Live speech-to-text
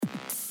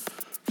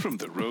From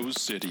the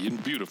Rose City in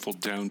beautiful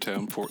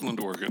downtown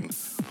Portland, Oregon,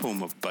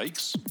 home of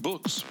bikes,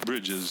 books,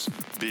 bridges,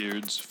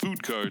 beards,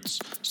 food carts,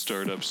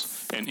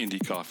 startups, and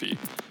indie coffee.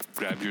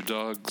 Grab your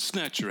dog,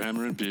 snatch your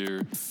hammer and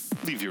beer,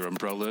 leave your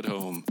umbrella at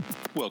home.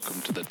 Welcome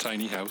to the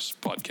Tiny House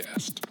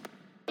Podcast.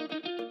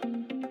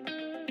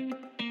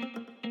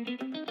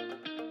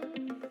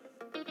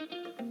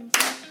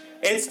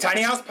 It's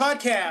Tiny House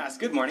Podcast.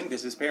 Good morning,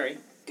 this is Perry.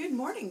 Good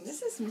morning,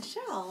 this is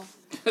Michelle.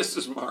 This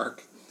is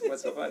Mark.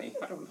 What's so funny?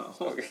 I don't know.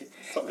 Okay.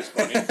 Something's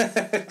funny.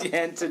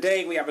 And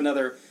today we have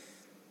another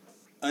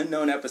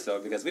unknown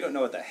episode because we don't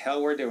know what the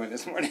hell we're doing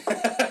this morning.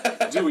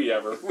 Do we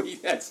ever?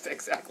 That's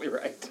exactly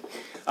right.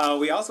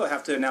 We also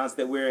have to announce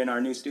that we're in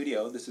our new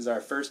studio. This is our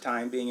first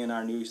time being in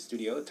our new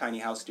studio, Tiny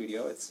House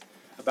Studio. It's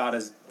about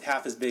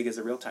half as big as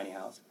a real tiny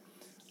house.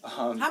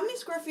 How many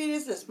square feet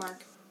is this,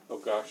 Mark? Oh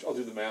gosh, I'll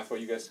do the math while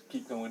you guys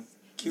keep going.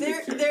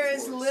 There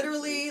is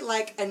literally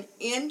like an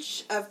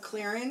inch of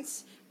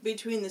clearance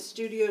between the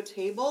studio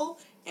table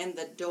and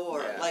the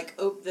door, like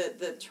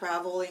the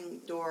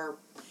traveling door.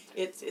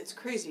 It's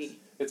crazy.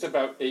 It's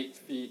about 8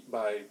 feet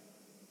by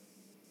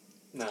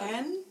 9.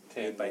 10?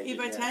 10 by 8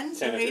 by 10,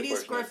 so 10 if 80 you're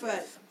square pushing it.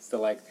 foot.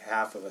 So like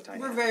half of a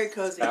tiny We're house. very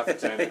cozy. Half a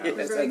tiny house.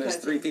 Yes, very and there's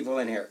cozy. 3 people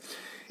in here.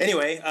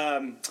 Anyway,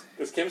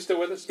 Is Kim still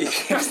with us? Yoo-hoo.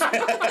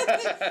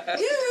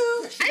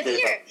 I'm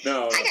here.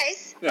 No. Hi,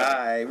 guys. No.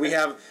 hi. We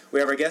have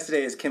our guest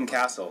today is Kim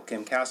Kasl.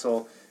 Kim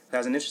Kasl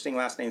has an interesting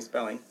last name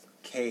spelling,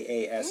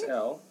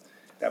 Kasl.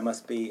 That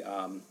must be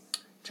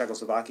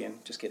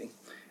Czechoslovakian. Just kidding.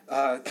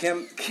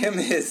 Kim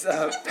is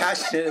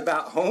passionate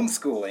about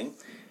homeschooling.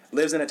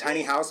 Lives in a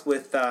tiny house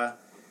with.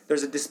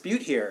 There's a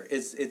dispute here.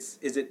 Is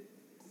it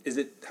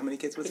how many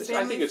kids was it?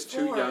 I think it's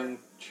 2 4. young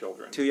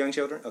children. 2 young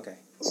children. Okay.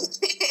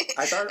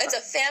 I thought It's a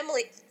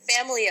family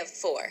of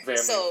 4. Family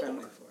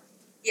of 4.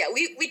 Yeah,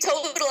 we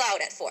total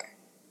out at 4.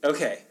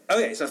 Okay.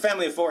 So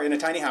family of 4 in a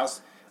tiny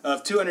house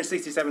of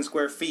 267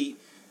 square feet,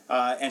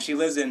 and she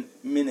lives in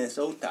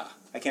Minnesota.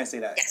 I can't say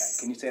that.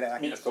 Yes. Can you say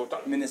that? Minnesota.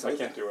 Minnesota. I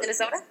can't do it.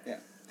 Minnesota? Yeah.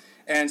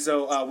 And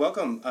so,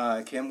 welcome,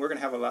 Kim. We're gonna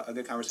have a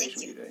good conversation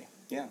with you today.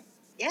 Yeah.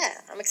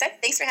 Yeah, I'm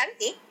excited. Thanks for having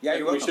me. Yeah,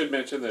 you're welcome. We should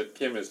mention that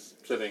Kim is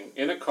sitting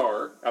in a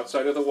car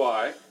outside of the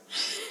Y,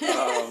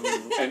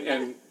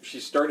 and she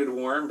started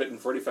warm, but in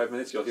 45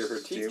 minutes you'll hear her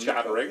teeth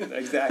chattering.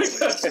 Exactly.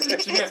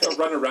 She has to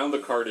run around the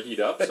car to heat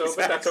up, but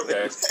that's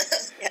okay.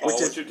 All Which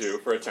is- what you do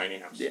for a tiny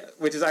house. Yeah,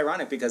 which is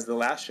ironic because the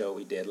last show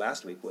we did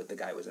last week, the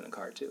guy was in a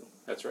car too.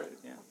 That's right.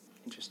 Yeah,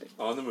 interesting.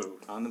 On the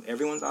move.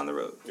 Everyone's on the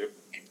road. Yep.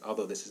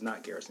 Although this is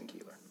not Garrison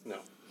Keillor. No.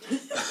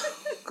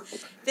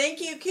 Thank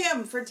you,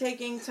 Kim, for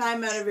taking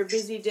time out of your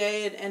busy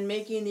day and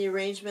making the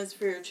arrangements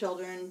for your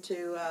children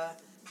to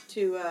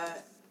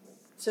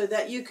so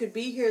that you could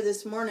be here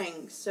this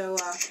morning. So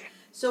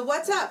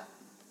what's up?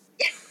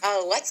 Yeah.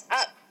 Oh, what's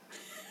up?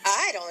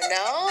 I don't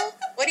know.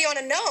 What do you want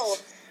to know?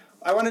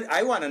 I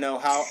want to know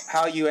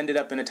how you ended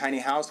up in a tiny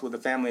house with a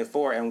family of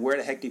 4, and where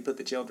the heck do you put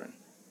the children?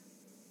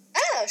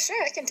 Oh,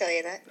 sure, I can tell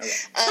you that.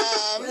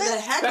 Okay. Where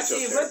the heck That's do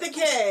you okay. put the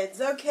kids?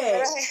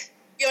 Okay.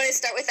 You want to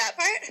start with that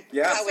part?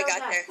 Yeah. How we Start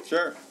got with there.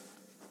 Sure.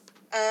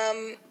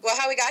 Well,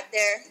 how we got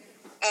there,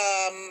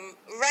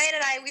 Ryan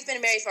and I, we've been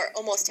married for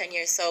almost 10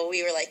 years, so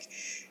we were like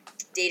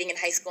dating in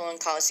high school and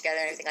college together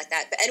and everything like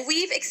that. And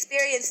we've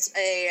experienced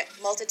a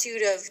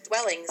multitude of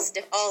dwellings,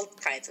 all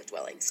kinds of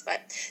dwellings.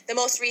 But the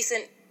most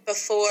recent,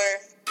 before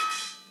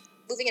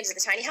moving into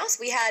the tiny house,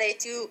 we had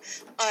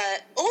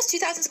almost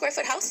 2,000 square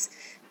foot house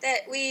that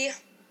we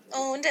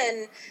owned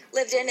and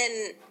lived in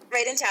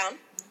right in town.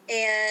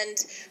 And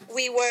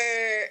we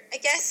were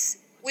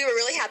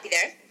really happy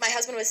there. My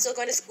husband was still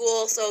going to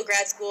school, so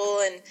grad school,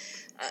 and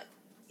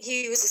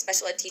he was a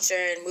special ed teacher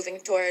and moving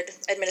toward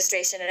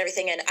administration and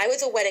everything. And I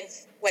was a wedding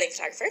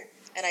photographer,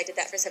 and I did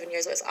that for 7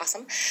 years. It was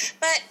awesome.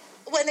 But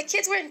when the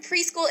kids were in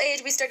preschool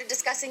age, we started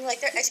discussing like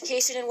their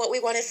education and what we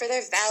wanted for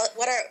their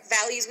what our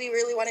values we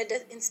really wanted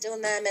to instill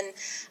in them. And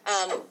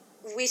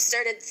we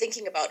started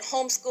thinking about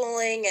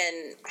homeschooling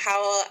and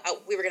how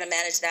we were going to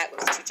manage that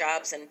with 2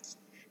 jobs and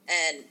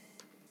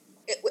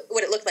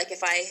what it looked like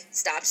if I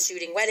stopped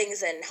shooting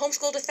weddings and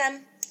homeschooled with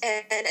them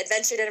and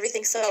adventured and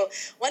everything. So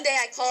one day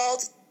I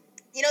called.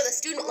 You know, the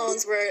student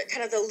loans were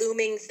kind of the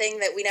looming thing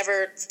that we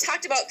never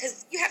talked about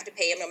because you have to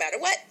pay them no matter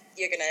what.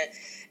 They're going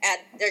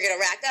to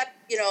rack up.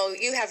 You know,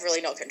 you have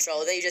really no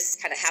control. They just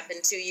kind of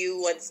happen to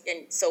you once,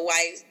 and so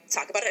why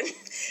talk about it?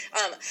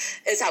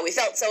 Is how we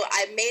felt. So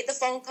I made the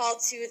phone call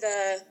to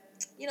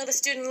the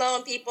student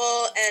loan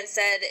people and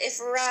said, if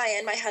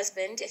Ryan, my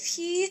husband, if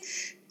he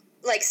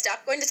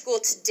stopped going to school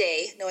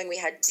today, knowing we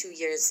had 2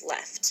 years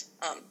left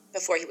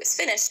before he was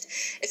finished,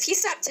 if he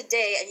stopped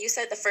today and you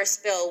sent the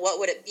first bill, what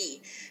would it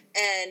be?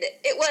 And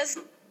it was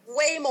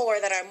way more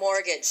than our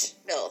mortgage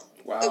bill.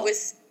 Wow. It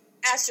was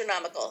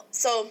astronomical.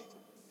 So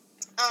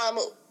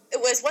it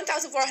was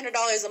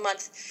 $1,400 a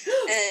month,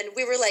 and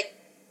we were like,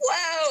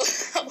 wow,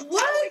 how are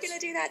we going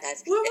to do that?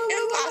 That's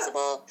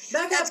impossible.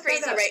 Back That's up,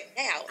 crazy back up. right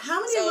now. How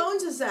many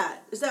loans is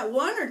that? Is that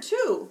 1 or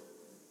 2?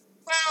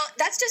 Well,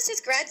 that's just his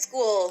grad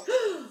school.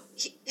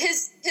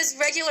 His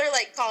regular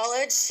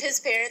college. His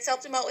parents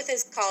helped him out with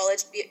his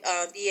college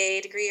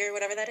BA degree or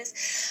whatever that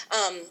is.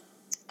 And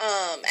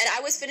I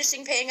was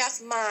finishing paying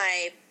off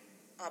my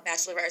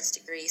Bachelor of Arts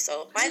degree,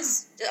 so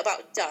mine's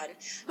about done.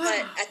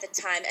 But at the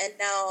time, and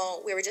now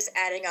we were just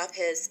adding up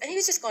and he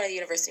was just going to the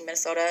University of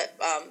Minnesota,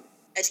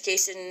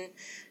 education,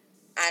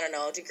 I don't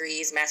know,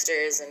 degrees,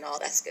 masters, and all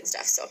that good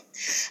stuff.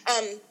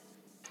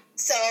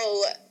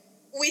 So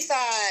we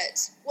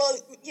thought, well,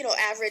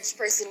 average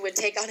person would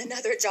take on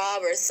another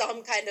job or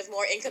some kind of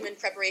more income in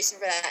preparation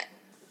for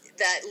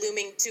that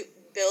looming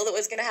bill that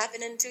was going to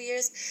happen in 2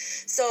 years.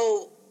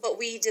 But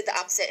we did the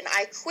opposite, and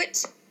I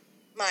quit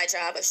my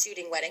job of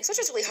shooting weddings, which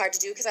was really hard to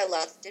do because I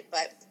loved it,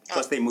 but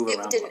plus they move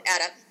around. It didn't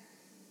add up.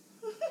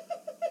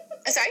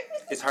 I'm sorry?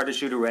 It's hard to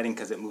shoot a wedding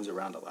because it moves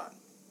around a lot.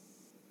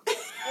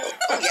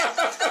 Oh yeah.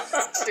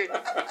 True.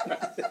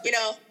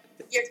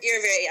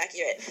 You're very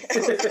accurate.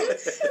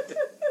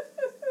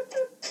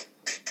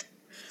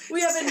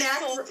 We have a knack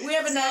for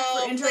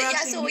interrupting. But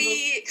yeah, so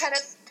we kind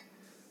of.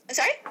 I'm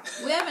sorry?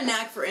 We have a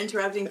knack for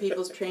interrupting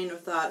people's train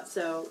of thought,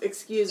 so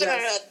excuse us.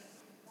 No.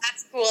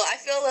 That's cool. I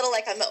feel a little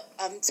like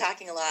I'm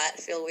talking a lot. I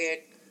feel weird.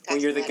 Well,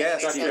 you're the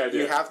guest. Anyway,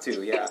 You have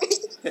to, yeah.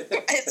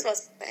 I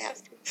suppose I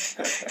have to.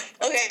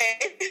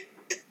 Okay.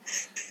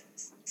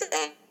 So,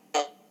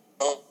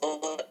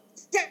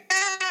 yeah,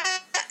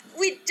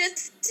 we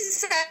just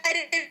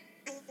decided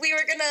we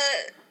were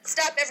gonna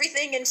stop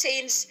everything and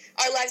change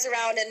our lives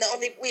around, and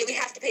we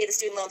have to pay the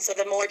student loan, so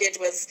the mortgage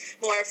was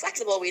more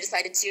flexible. We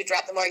decided to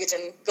drop the mortgage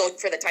and go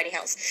for the tiny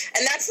house,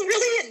 and that's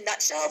really a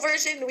nutshell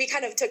version. We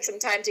kind of took some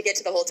time to get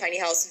to the whole tiny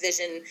house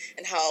vision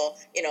and how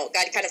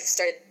God kind of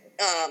started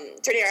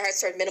turning our hearts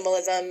toward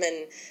minimalism,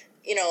 and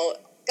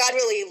God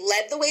really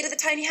led the way to the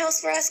tiny house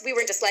for us. We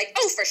weren't just like,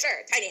 oh, for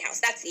sure, tiny house,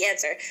 that's the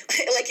answer.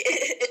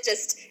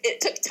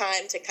 It took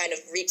time to kind of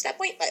reach that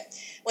point. But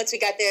once we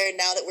got there,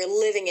 now that we're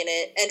living in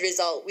it, end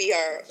result, we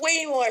are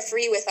way more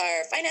free with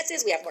our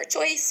finances. We have more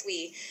choice.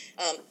 We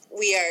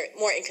are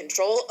more in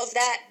control of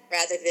that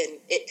rather than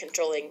it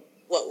controlling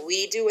what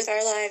we do with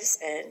our lives.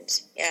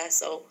 And yeah,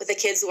 so with the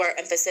kids, our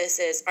emphasis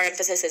is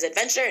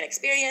adventure and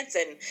experience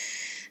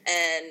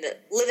and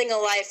living a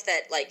life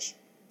that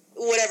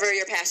whatever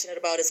you're passionate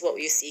about is what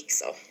you seek.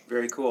 So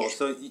very cool. Yeah.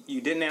 So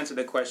you didn't answer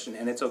the question,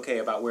 and it's okay,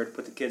 about where to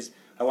put the kids.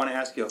 I want to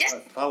ask you a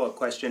follow-up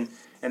question,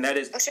 and that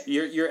is,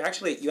 sure. you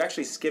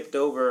actually skipped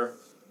over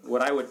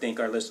what I would think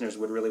our listeners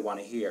would really want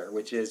to hear,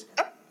 which is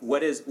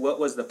what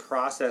was the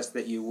process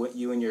that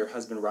you and your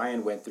husband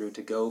Ryan went through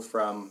to go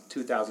from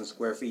 2,000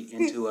 square feet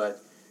into a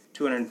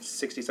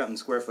 260 something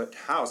square foot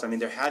house? I mean,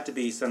 there had to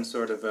be some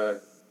sort of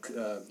a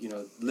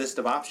list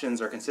of options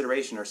or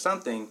consideration or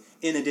something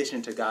in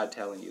addition to God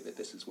telling you that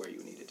this is where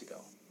you needed to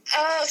go.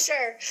 Oh,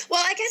 sure.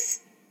 Well, I guess,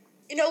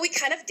 we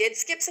kind of did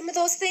skip some of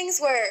those things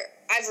where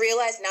I've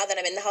realized now that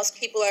I'm in the house,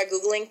 people are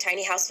Googling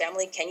tiny house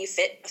family. Can you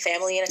fit a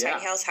family in a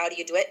tiny house? How do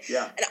you do it?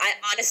 Yeah. And I,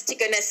 honest to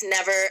goodness,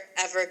 never,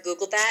 ever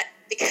Googled that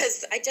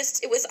because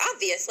it was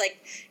obvious.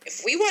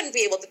 If we want to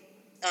be able to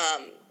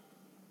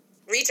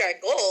reach our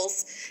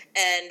goals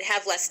and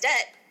have less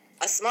debt,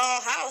 a small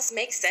house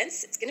makes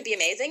sense. It's going to be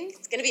amazing.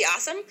 It's going to be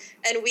awesome.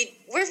 And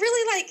we're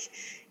really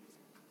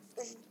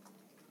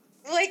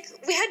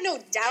we had no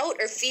doubt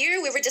or fear.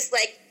 We were just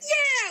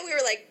we were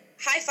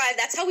high five.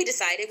 That's how we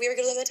decided we were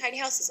going to live in a tiny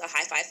house. It was a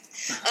high five.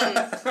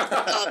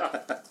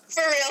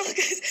 For real,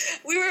 because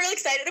we were real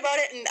excited about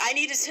it. And I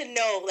needed to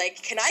know,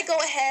 can I go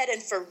ahead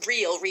and for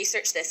real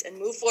research this and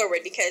move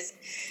forward? Because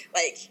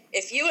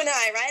if you and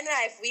I, Ryan and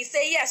I, if we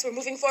say yes, we're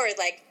moving forward,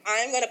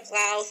 I'm going to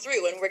plow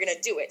through and we're going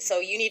to do it. So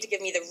you need to give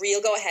me the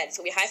real go ahead.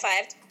 So we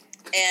high-fived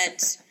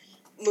and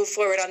moved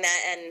forward on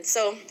that. And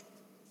so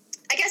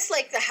I guess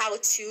the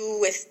how-to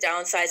with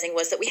downsizing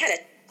was that we had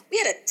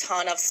a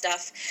ton of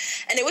stuff,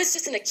 and it was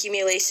just an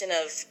accumulation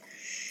of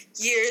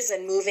years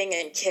and moving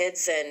and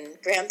kids and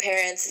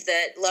grandparents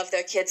that love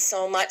their kids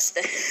so much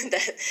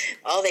that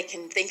all they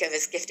can think of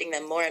is gifting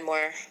them more and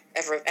more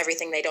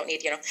everything they don't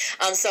need,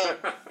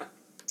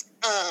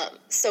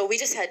 So we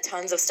just had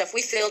tons of stuff.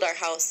 We filled our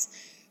house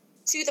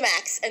to the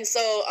max, and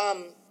so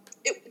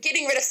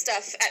getting rid of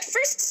stuff at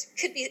first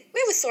it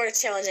was sort of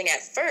challenging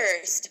at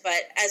first,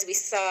 but as we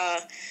saw,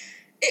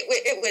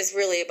 it was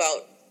really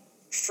about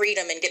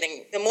freedom and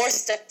getting the more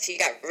stuff you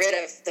got rid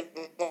of, the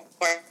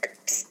more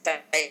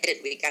excited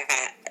we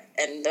got,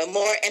 and the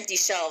more empty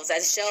shelves.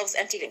 As shelves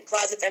emptied and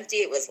closets empty,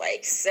 it was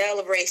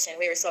celebration.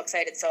 We were so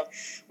excited. So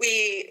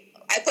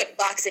I put a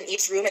box in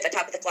each room at the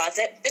top of the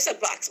closet. Just a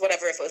box,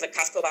 whatever, if it was a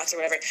Costco box or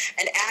whatever.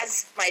 And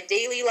as my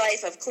daily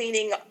life of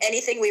cleaning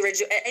anything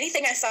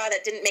I saw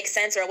that didn't make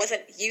sense, or I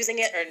wasn't using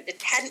it, or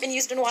it hadn't been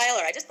used in a while,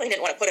 or I just plain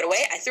didn't want to put it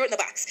away, I threw it in the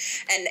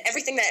box. And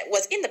everything that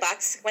was in the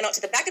box went out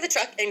to the back of the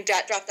truck and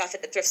got dropped off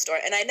at the thrift store.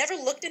 And I never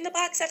looked in the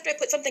box after I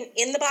put something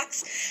in the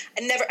box.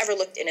 I never ever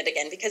looked in it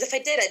again, because if I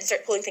did, I'd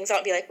start pulling things out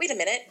and be like, wait a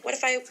minute, what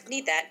if I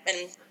need that?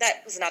 And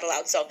that was not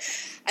allowed. So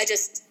I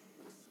just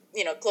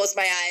closed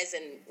my eyes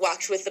and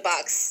walked with the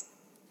box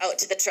out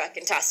to the truck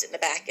and tossed it in the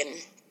back. And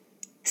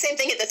Same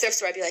thing at the thrift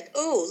store. I'd be like,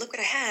 oh, look what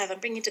I have. I'm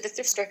bringing it to the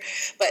thrift store.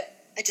 But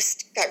I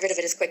just got rid of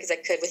it as quick as I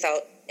could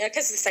without,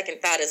 because the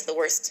second thought is the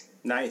worst.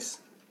 Nice.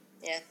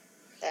 Yeah.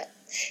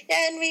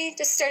 And we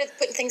just started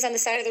putting things on the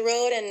side of the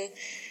road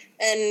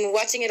and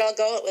watching it all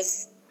go.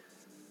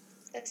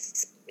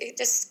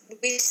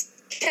 We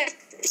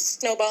kept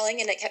snowballing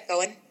and it kept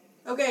going.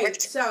 Okay,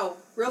 so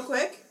real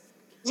quick,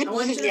 I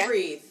want you to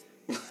breathe.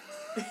 Breathe.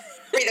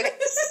 Okay.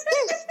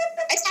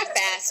 I talk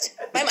fast.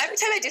 Every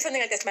time I do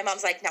something like this, my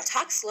mom's like, "Now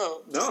talk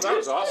slow." No, that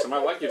was awesome. I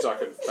like you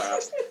talking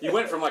fast. You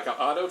went from like an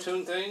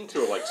auto-tune thing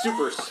to a like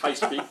super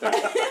high-speed thing.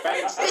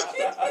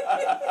 Fantastic.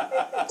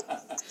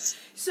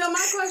 So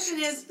my question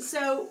is,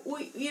 so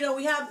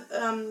we have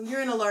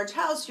you're in a large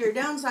house, you're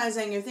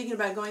downsizing, you're thinking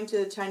about going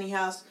to a tiny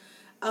house.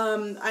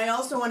 I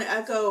also want to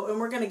echo, and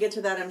we're going to get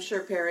to that, I'm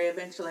sure, Perry,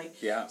 eventually.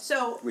 Yeah.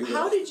 So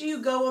how did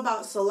you go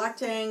about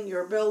selecting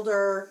your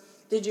builder?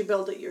 Did you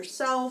build it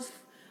yourself?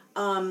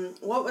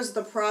 What was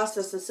the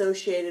process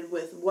associated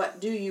with what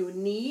do you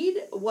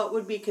need? What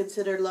would be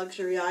considered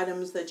luxury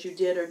items that you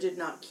did or did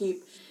not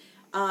keep?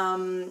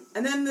 And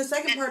then the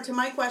second part to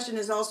my question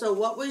is also,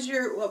 what was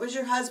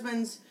your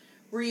husband's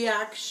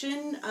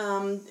reaction?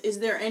 Is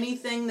there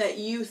anything that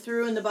you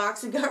threw in the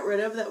box and got rid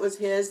of that was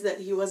his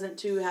that he wasn't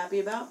too happy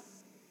about?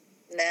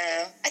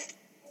 No. I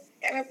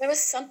remember there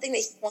was something that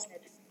he wanted.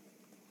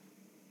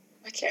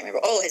 I can't remember.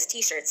 Oh, his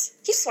T-shirts.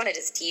 He just wanted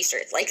his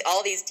T-shirts. Like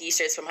all these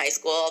T-shirts from high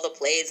school, all the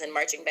plays and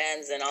marching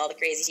bands and all the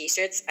crazy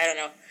T-shirts. I don't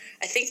know.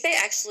 I think they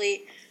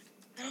actually,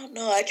 I don't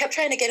know. I kept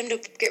trying to get him to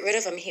get rid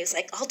of them. He was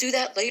like, I'll do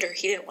that later.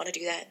 He didn't want to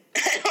do that.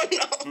 I don't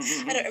know.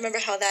 I don't remember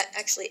how that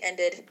actually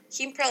ended.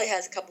 He probably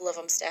has a couple of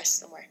them stashed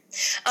somewhere.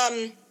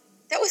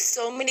 That was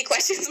so many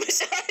questions,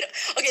 Michelle.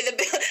 Okay,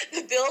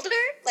 the builder,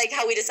 like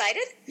how we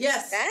decided?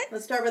 Yes.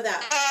 Let's start with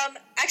that.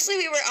 Actually,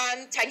 we were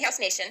on Tiny House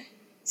Nation,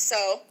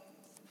 so...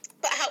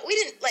 But we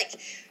didn't,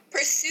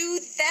 pursue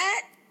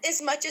that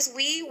as much as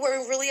we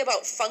were really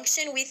about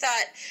function. We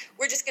thought,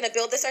 we're just going to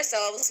build this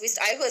ourselves.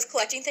 I was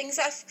collecting things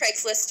off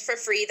Craigslist for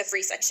free, the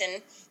free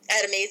section. I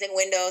had amazing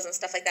windows and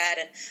stuff like that.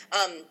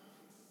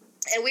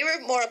 And we were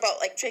more about,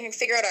 trying to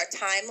figure out our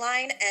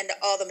timeline and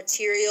all the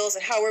materials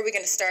and how were we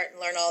going to start and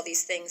learn all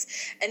these things.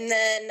 And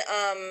then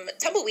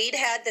Tumbleweed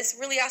had this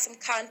really awesome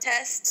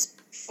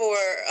contest for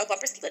a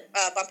bumper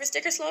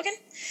sticker slogan.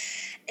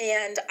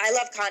 And I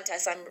love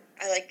contests. I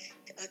like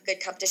a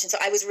good competition. So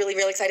I was really,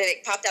 really excited.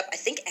 It popped up, I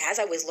think, as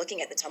I was looking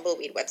at the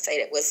Tumbleweed website.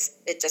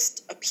 It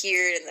just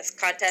appeared in this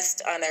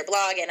contest on their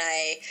blog, and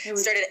I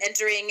started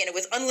entering, and it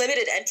was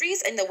unlimited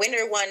entries, and the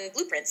winner won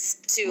blueprints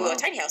to a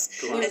tiny house.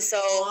 Cool. And so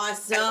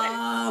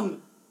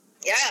awesome.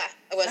 Yeah,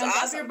 it was awesome.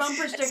 I love your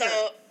bumper sticker. And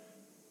so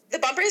the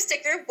bumper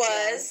sticker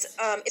was,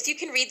 if you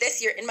can read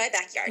this, you're in my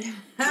backyard.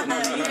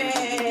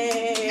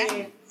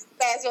 Yay!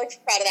 So I was really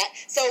proud of that.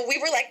 So we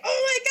were like,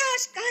 oh my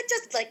gosh, God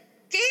just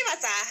gave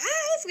us a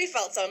house. We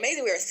felt so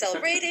amazing. We were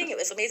celebrating. It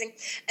was amazing.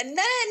 And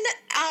then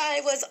I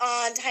was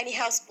on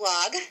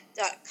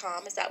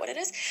tinyhouseblog.com. Is that what it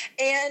is?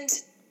 And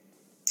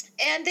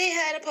they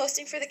had a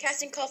posting for the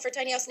casting call for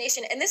Tiny House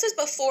Nation. And this was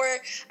before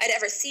I'd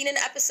ever seen an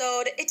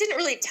episode. It didn't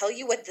really tell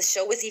you what the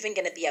show was even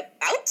going to be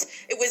about.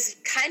 It was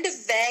kind of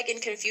vague and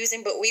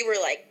confusing, but we were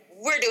like,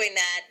 we're doing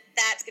that.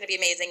 That's going to be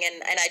amazing.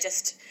 And I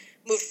just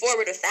moved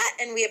forward with that,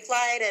 and we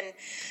applied, and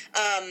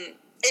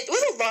it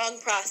was a long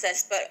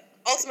process, but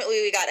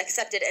ultimately we got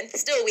accepted, and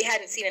still we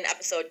hadn't seen an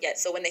episode yet,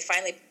 so when they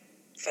finally,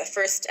 for the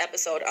first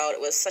episode out, it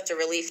was such a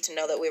relief to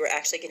know that we were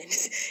actually getting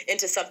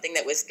into something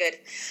that was good.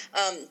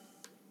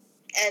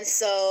 And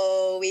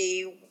so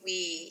we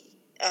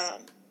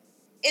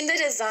in the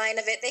design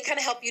of it, they kind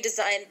of help you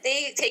design.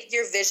 They take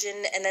your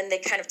vision, and then they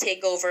kind of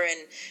take over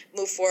and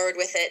move forward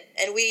with it,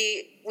 and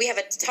we have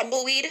a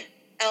Tumbleweed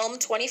Elm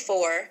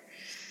 24.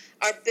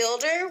 Our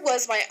builder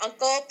was my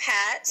uncle,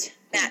 Pat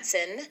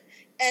Matson,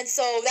 and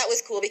so that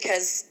was cool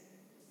because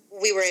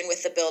we were in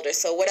with the builder.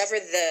 So whatever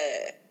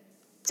the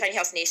Tiny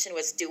House Nation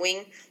was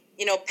doing,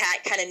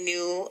 Pat kind of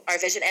knew our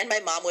vision, and my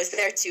mom was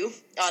there too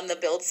on the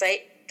build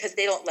site because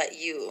they don't let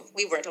you.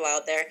 We weren't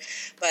allowed there,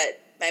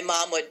 but my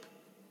mom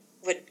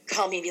would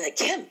call me and be like,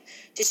 Kim,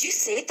 did you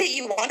say that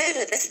you wanted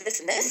this,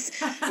 and this?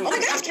 Oh my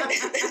gosh, Kim.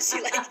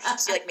 she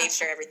made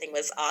sure everything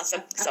was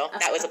awesome. So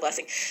that was a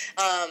blessing.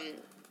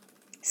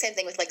 Same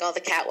thing with all the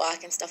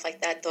catwalk and stuff like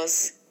that.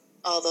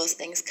 All those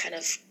things kind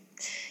of,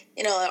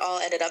 it all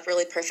ended up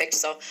really perfect.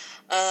 So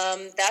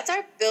that's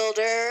our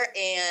builder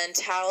and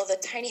how the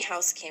tiny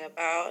house came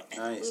about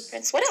and the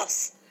blueprints. What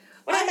else?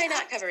 What am I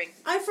not covering?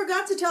 I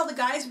forgot to tell the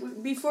guys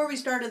before we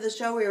started the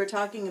show. We were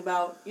talking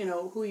about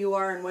who you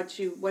are and what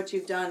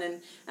you've done,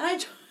 and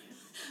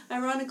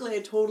ironically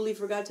I totally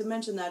forgot to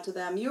mention that to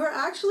them. You were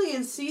actually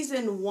in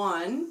season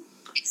 1.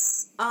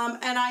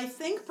 And I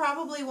think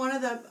probably one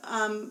of the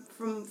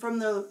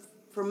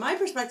from my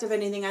perspective, I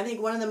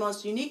think one of the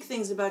most unique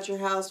things about your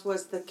house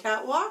was the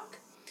catwalk.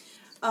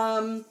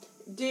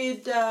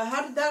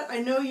 How did that?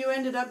 I know you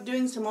ended up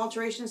doing some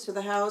alterations to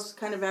the house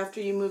kind of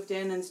after you moved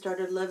in and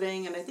started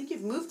living, and I think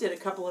you've moved it a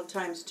couple of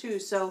times too.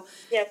 So,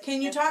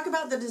 can you talk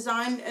about the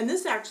design? And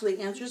this actually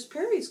answers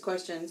Perry's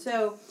question.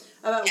 So,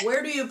 about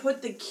where do you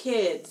put the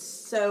kids?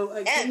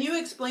 So, can you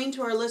explain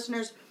to our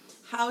listeners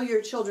how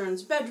your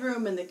children's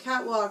bedroom and the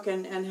catwalk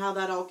and how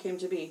that all came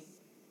to be?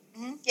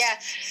 Mm-hmm. Yeah,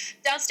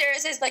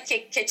 downstairs is like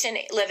kitchen,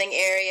 living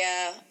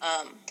area,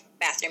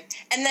 bathroom,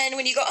 and then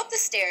when you go up the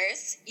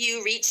stairs,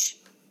 you reach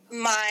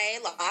my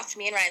loft,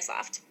 me and Ryan's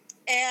loft,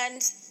 and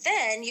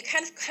then you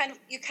kind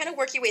of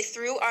work your way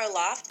through our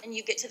loft, and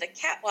you get to the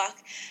catwalk,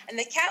 and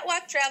the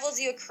catwalk travels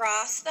you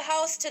across the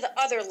house to the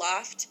other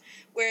loft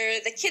where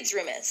the kids'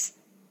 room is.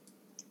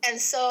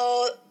 And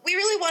so we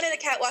really wanted a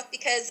catwalk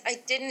because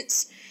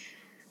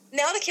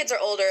now the kids are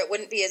older, it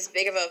wouldn't be as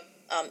big of a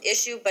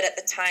issue, but at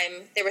the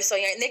time they were so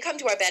young, and they come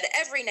to our bed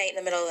every night in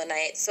the middle of the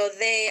night. So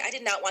I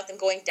did not want them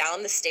going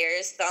down the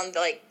stairs, down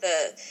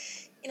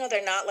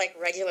they're not like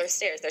regular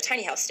stairs. They're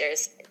tiny house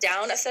stairs,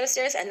 down a set of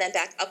stairs, and then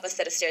back up a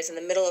set of stairs in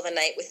the middle of the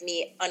night with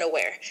me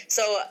unaware.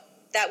 So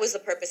that was the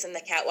purpose in the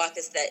catwalk,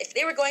 is that if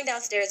they were going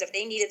downstairs, if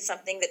they needed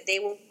something, that they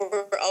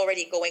were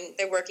already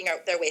they're working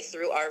their way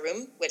through our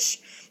room,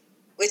 which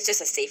was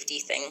just a safety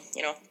thing,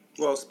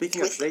 Well,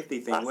 speaking of safety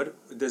thing,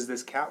 what does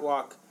this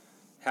catwalk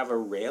have a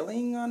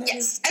railing on it?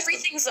 Yes,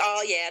 everything's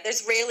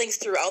there's railings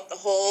throughout the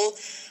whole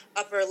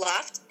upper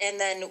loft, and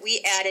then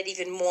we added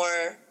even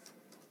more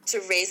to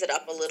raise it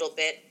up a little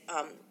bit,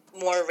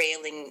 more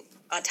railing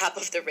on top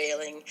of the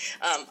railing.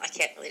 I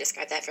can't really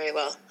describe that very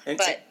well,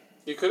 but...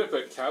 You could have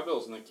put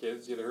cowbells in the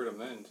kids. You'd have heard them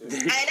then, too.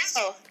 I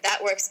know.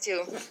 That works,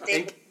 too.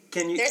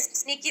 They're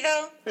sneaky,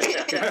 though.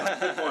 Yeah,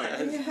 good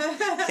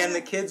point. Can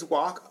the kids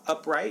walk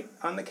upright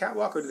on the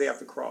catwalk, or do they have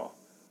to crawl?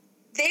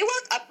 They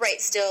walk upright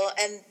still,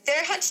 and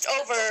they're hunched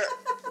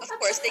over. Of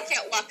course, they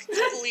can't walk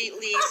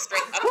completely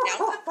straight up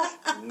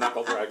down.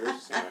 Knuckle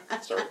draggers. Yeah,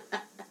 sorry.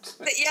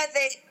 But yeah,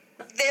 they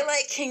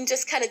can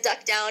just kind of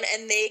duck down,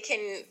 and they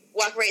can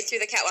walk right through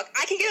the catwalk.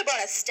 I can get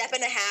about a step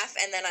and a half,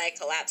 and then I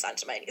collapse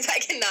onto my knees. I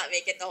cannot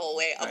make it the whole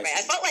way upright.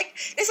 I felt like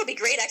this will be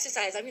great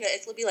exercise. I mean,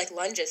 it'll be like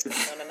lunges. No.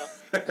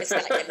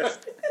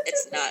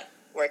 It's not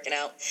working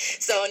out.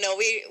 So no,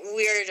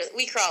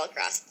 we crawl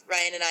across.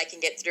 Ryan and I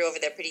can get through over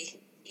there pretty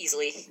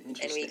easily,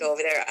 and we go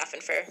over there often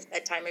for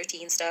bedtime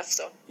routine stuff.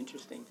 So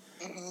interesting.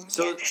 Mm-hmm.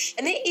 So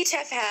and they each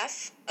have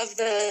half of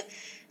they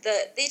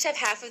each have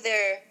half of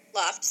their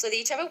loft, so they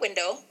each have a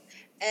window.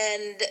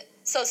 And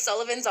so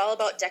Sullivan's all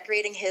about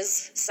decorating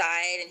his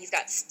side, and he's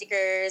got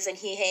stickers, and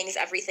he hangs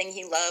everything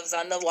he loves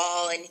on the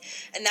wall, and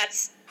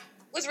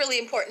was really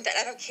important. That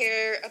I don't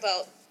care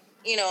about,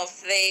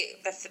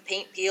 if the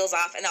paint peels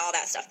off and all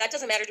that stuff. That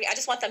doesn't matter to me. I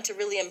just want them to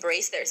really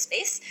embrace their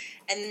space,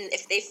 and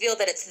if they feel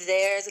that it's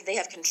theirs and they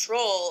have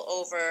control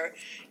over,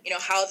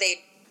 how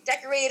they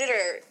decorate it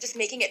or just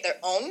making it their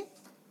own,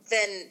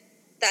 then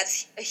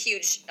that's a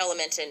huge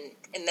element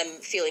in them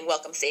feeling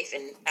welcome, safe,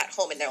 and at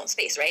home in their own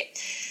space, right?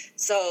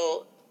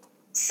 So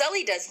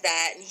Sully does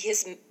that, and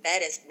his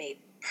bed is made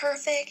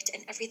perfect,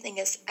 and everything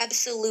is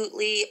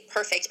absolutely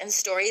perfect, and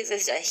Stories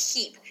is a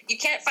heap. You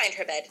can't find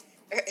her bed.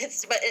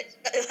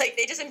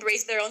 They just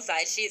embrace their own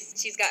size.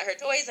 She's got her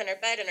toys and her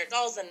bed and her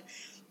dolls, and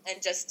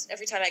just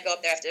every time I go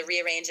up there, I have to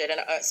rearrange it,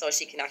 and so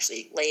she can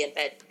actually lay in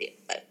bed.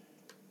 But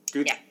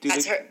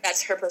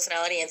that's her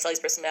personality and Sully's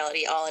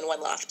personality all in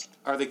one loft.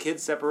 Are the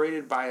kids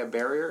separated by a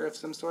barrier of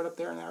some sort up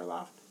there in their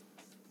loft?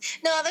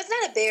 No, there's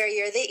not a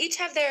barrier. They each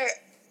have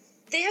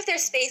their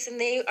space, and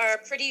they are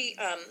pretty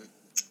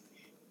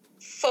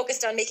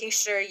focused on making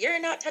sure you're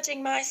not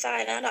touching my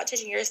side, I'm not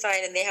touching your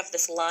side, and they have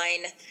this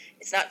line.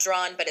 It's not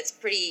drawn, but it's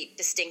pretty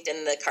distinct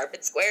in the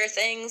carpet square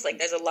things. Like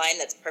there's a line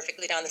that's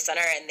perfectly down the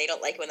center, and they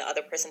don't like when the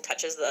other person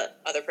touches the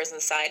other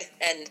person's side,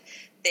 and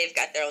they've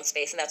got their own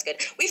space, and that's good.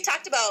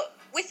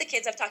 With the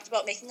kids, I've talked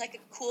about making like a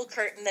cool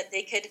curtain that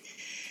they could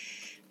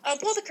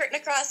pull the curtain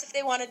across if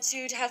they wanted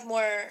to have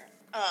more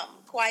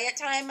quiet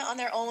time on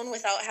their own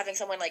without having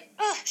someone like,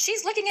 oh,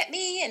 she's looking at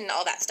me and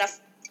all that stuff.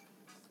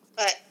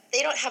 But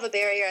they don't have a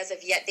barrier as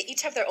of yet. They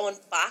each have their own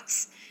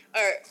box,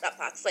 or not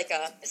box,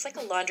 it's like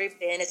a laundry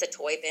bin, it's a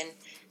toy bin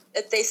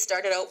that they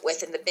started out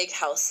with in the big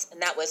house,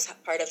 and that was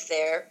part of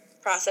their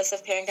process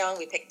of paring down.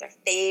 We picked their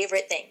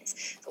favorite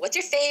things. So what's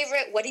your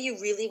favorite? What do you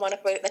really want to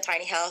put in the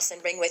tiny house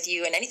and bring with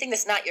you? And anything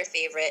that's not your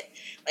favorite,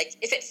 like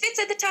if it fits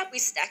at the top,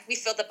 we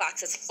fill the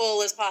box as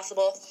full as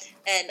possible,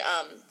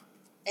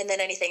 and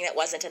then anything that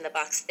wasn't in the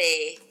box,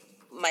 they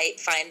might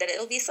find that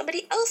it'll be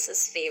somebody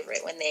else's favorite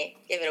when they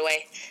give it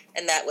away.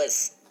 And that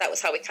was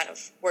how we kind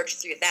of worked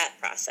through that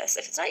process.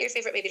 If it's not your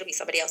favorite, maybe it'll be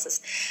somebody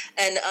else's.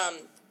 And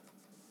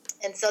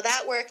so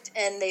that worked,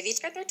 and they've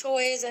each got their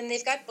toys, and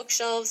they've got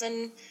bookshelves,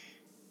 and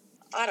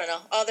I don't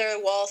know, all their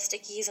wall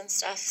stickies and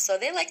stuff. So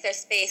they like their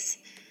space.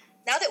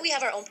 Now that we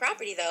have our own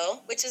property,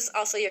 though, which is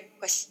also your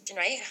question,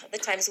 right? The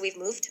times we've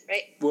moved,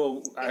 right?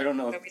 Well, I don't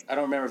know. I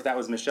don't remember if that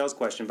was Michelle's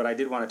question, but I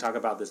did want to talk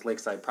about this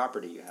lakeside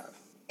property you have.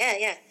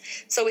 Yeah.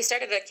 So we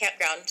started at a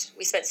campground.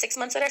 We spent 6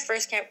 months at our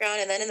first campground,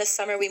 and then in the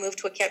summer we moved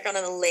to a campground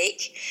on the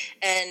lake,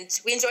 and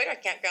we enjoyed our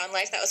campground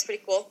life. That was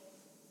pretty cool.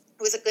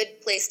 It was a good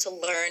place to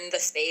learn the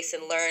space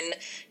and learn,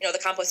 the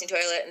composting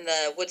toilet and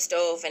the wood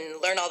stove and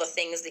learn all the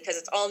things because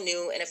it's all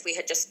new. And if we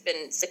had just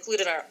been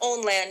secluded on our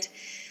own land,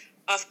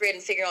 off-grid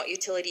and figuring out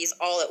utilities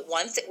all at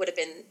once, it would have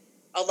been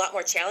a lot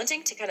more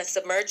challenging to kind of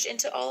submerge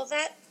into all of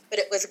that. But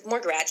it was more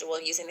gradual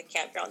using the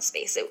campground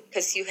space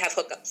because you have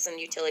hookups and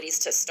utilities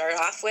to start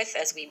off with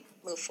as we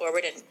move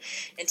forward and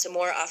into a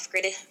more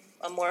off-grid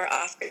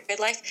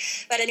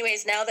life. But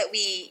anyways, now that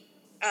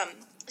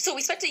so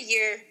we spent a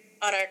year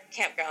on our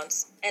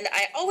campgrounds, and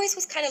I always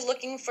was kind of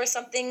looking for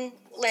something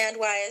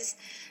land-wise,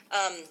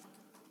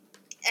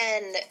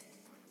 and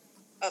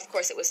of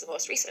course it was the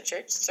most recent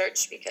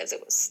search because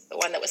it was the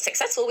one that was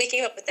successful. We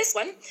came up with this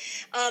one,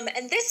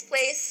 and this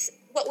place,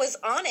 what was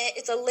on it,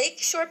 it's a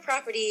lakeshore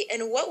property,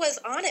 and what was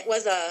on it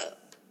was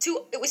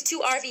two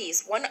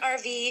RVs. One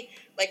RV,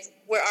 like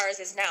where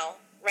ours is now,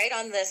 right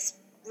on this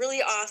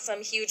really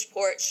awesome, huge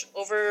porch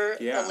over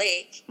the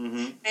lake.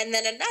 Mm-hmm. And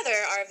then another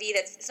RV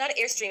it's not an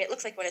Airstream, it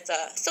looks like when it's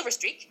a Silver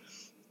Streak.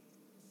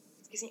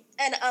 Excuse me.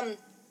 And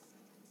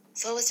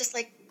so I was just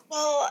like,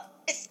 well,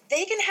 if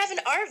they can have an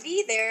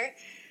RV there,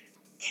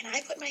 can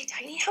I put my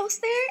tiny house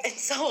there? And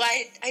so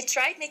I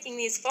tried making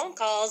these phone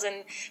calls,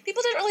 and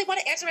people didn't really want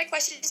to answer my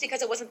questions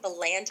because it wasn't the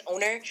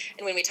landowner.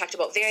 And when we talked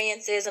about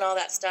variances and all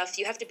that stuff,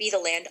 you have to be the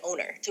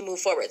landowner to move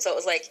forward. So it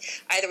was like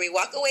either we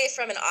walk away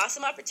from an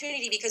awesome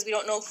opportunity because we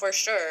don't know for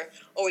sure,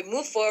 or we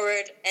move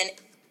forward and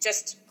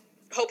just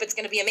hope it's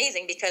going to be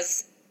amazing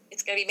because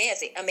it's going to be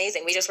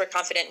amazing. We just were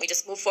confident. We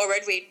just moved forward.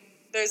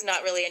 There's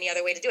not really any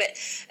other way to do it.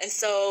 And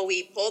so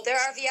we pulled their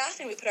RV off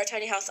and we put our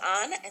tiny house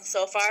on. And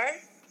so far,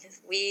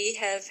 we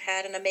have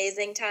had an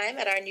amazing time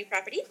at our new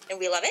property, and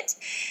we love it.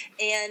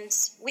 And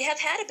we have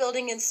had a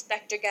building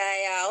inspector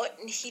guy out,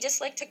 and he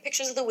just took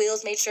pictures of the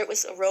wheels, made sure it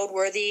was a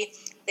roadworthy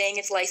thing,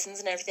 it's licensed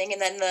and everything.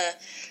 And then the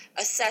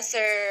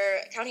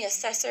county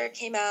assessor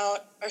came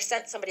out or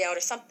sent somebody out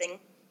or something.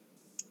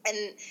 And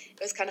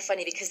it was kind of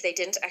funny because they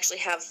didn't actually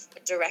have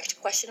a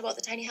direct question about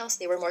the tiny house.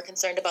 They were more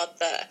concerned about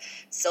the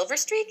Silver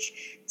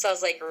Streak. So I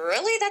was like,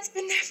 really? That's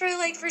been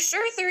there for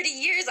sure 30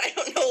 years. I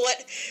don't know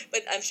what.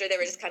 But I'm sure they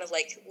were just kind of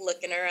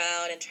looking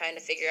around and trying to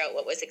figure out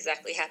what was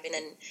exactly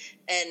happening.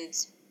 And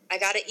I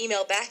got an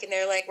email back and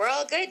they're like, we're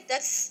all good.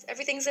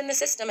 Everything's in the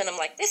system. And I'm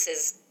like, this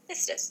is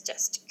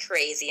just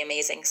crazy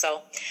amazing.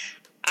 So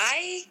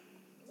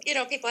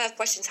people have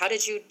questions. How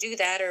did you do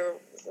that? Or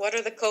what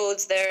are the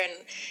codes there? And,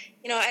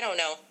 I don't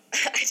know.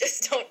 I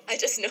just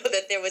know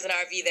that there was an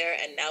RV there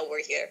and now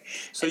we're here.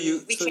 So are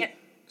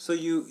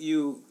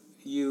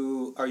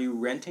you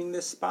renting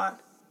this spot?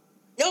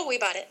 No, we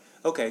bought it.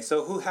 Okay,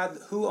 so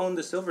who owned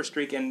the Silver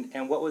Streak and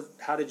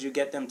how did you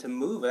get them to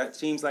move? That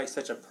seems like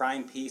such a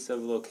prime piece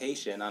of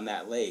location on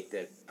that lake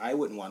that I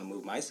wouldn't want to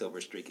move my Silver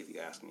Streak if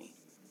you ask me.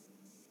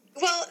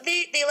 Well,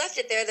 they left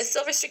it there, the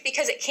Silver Streak,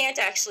 because it can't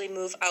actually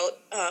move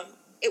out.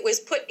 It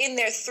was put in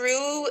there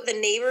through the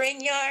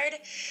neighboring yard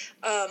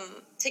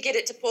to get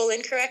it to pull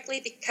in correctly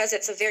because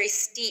it's a very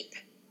steep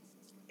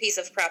piece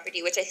of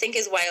property, which I think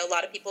is why a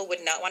lot of people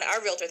would not want it.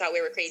 Our realtor thought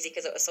we were crazy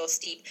because it was so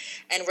steep.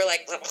 And we're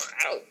like, well,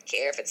 I don't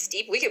care if it's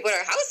steep. We could put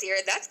our house here.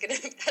 That's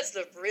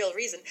the real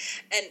reason.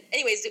 And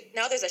anyways,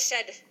 now there's a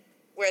shed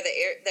where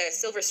the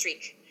Silver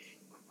Streak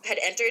had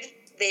entered.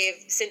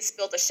 They've since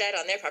built a shed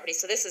on their property,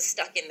 so this is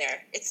stuck in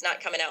there. It's not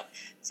coming out.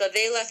 So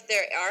they left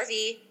their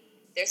RV,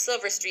 their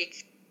Silver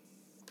Streak,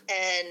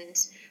 and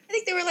I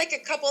think there were a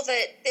couple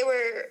that they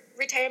were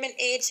retirement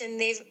age, and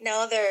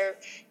they're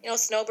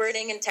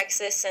snowbirding in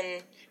Texas,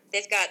 and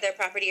they've got their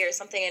property or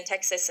something in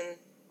Texas, and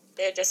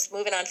they're just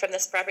moving on from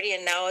this property,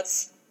 and now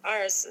it's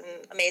ours,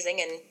 and amazing.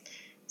 And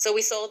so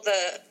we sold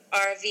the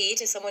RV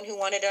to someone who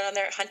wanted it on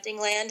their hunting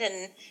land,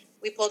 and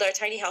we pulled our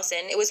tiny house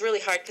in. It was really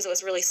hard because it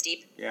was really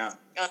steep. Yeah.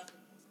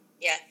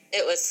 Yeah,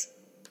 it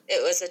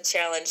was a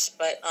challenge,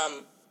 but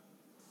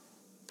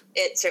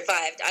it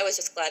survived. I was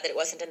just glad that it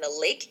wasn't in the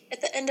lake at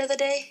the end of the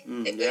day.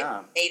 It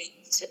made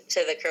it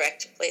to the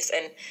correct place,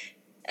 and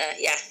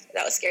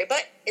that was scary.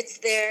 But it's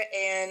there,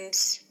 and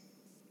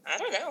I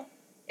don't know.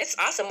 It's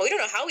awesome. We don't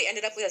know how we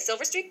ended up with a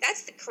Silver Streak.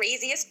 That's the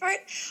craziest part.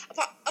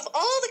 Of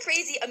all the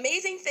crazy,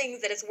 amazing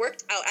things that it's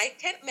worked out, I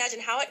can't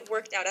imagine how it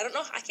worked out. I don't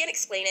know. I can't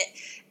explain it.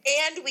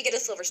 And we get a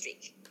Silver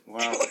Streak. Wow.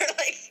 We're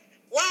like,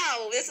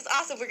 wow, this is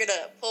awesome. We're going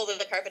to pull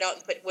the carpet out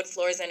and put wood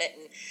floors in it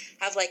and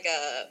have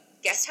a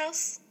guest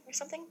house or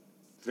something.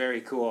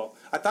 Very cool.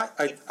 I thought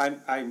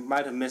I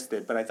might have missed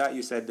it, but I thought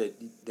you said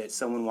that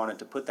someone wanted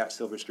to put that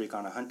Silver Streak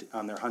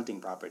on their hunting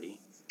property.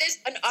 There's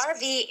an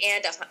RV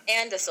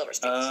and a Silver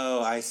Streak.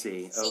 Oh, I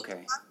see. So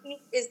Okay. The RV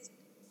is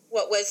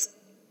what was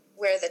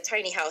where the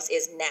tiny house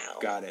is now.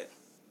 Got it.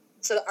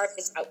 So the RV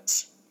is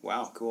out.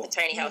 Wow, cool. The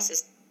tiny house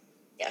is,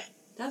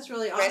 That's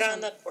really awesome. right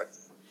on the porch.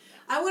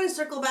 I want to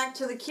circle back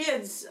to the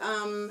kids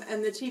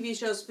and the TV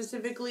show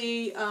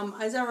specifically.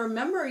 As I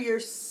remember, your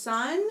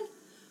son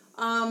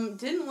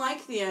didn't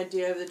like the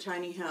idea of the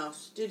tiny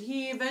house. Did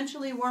he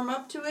eventually warm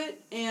up to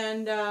it?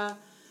 And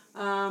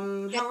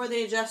How are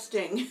they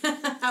adjusting?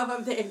 How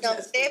have they No,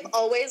 adjusted? they've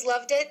always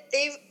loved it.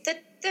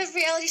 The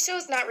reality show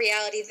is not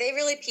reality. They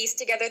really pieced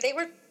together. They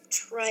were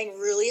trying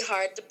really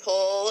hard to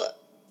pull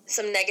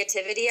some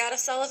negativity out of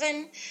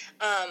Sullivan.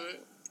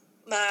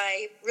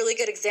 My really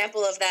good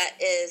example of that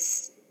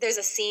is there's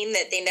a scene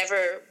that they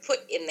never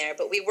put in there,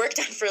 but we worked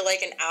on for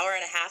like an hour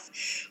and a half.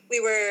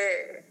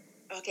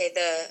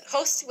 The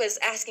host was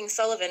asking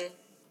Sullivan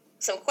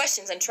some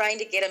questions and trying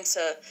to get him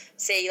to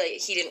say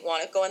like he didn't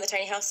want to go in the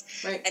tiny house.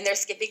 Right. And they're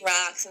skipping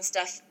rocks and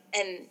stuff,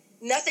 and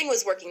nothing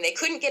was working. They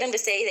couldn't get him to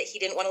say that he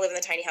didn't want to live in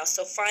the tiny house.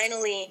 So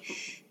finally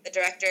the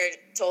director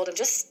told him,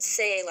 just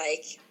say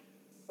like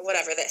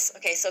whatever this.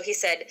 Okay, so he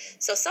said,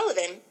 so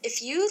Sullivan,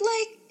 if you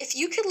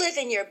could live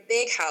in your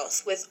big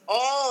house with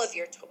all of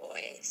your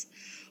toys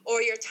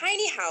or your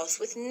tiny house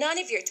with none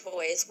of your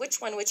toys,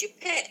 which one would you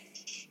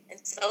pick? And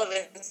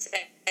Sullivan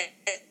said,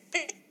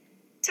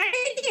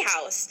 tiny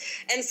house.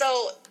 And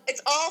so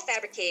it's all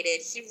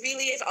fabricated. He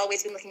really has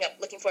always been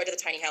looking forward to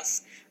the tiny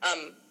house.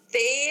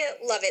 They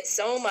love it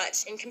so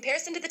much. In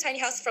comparison to the tiny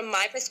house, from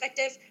my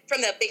perspective,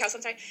 from the big house,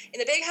 I'm sorry, in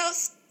the big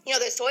house,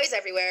 there's toys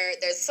everywhere.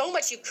 There's so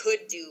much you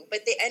could do,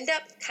 but they end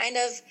up kind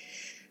of,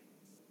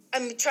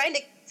 I'm trying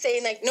to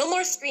say, like, no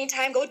more screen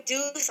time, go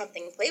do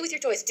something, play with your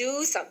toys,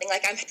 do something.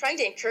 Like, I'm trying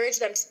to encourage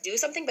them to do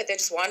something, but they're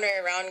just wandering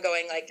around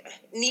going, like,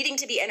 needing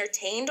to be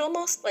entertained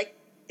almost, like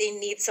they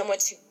need someone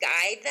to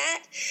guide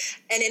that.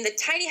 And in the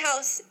tiny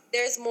house,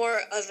 there's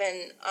more of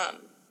an,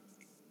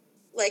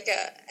 like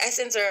a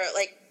essence or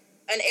like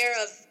an air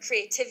of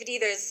creativity.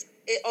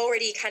 It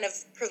already kind of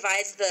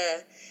provides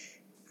the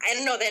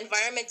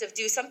environment of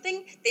do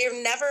something.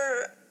 They're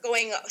never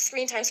going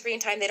screen time.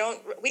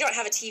 We don't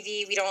have a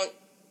TV.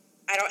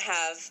 I don't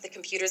have, the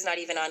computer's not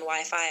even on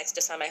Wi-Fi. It's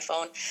just on my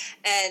phone.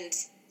 And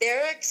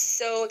they're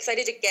so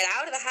excited to get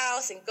out of the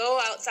house and go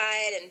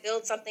outside and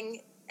build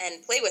something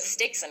and play with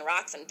sticks and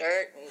rocks and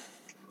dirt. And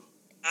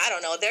I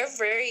don't know.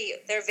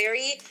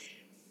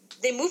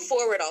 They move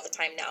forward all the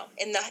time now.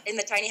 In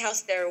the tiny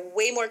house, they're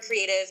way more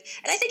creative.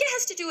 And I think it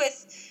has to do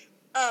with,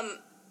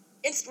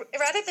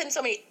 rather than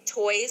so many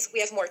toys, we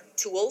have more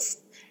tools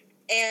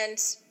and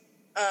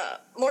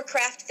more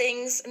craft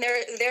things, and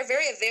they're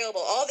very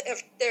available.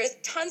 There's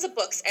tons of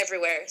books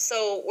everywhere,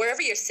 so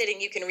wherever you're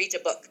sitting, you can read a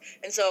book.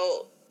 And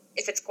so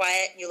if it's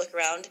quiet and you look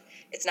around,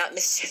 it's not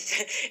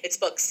mischief, it's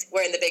books.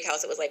 Where in the big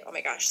house, it was like, oh my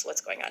gosh,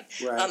 what's going on?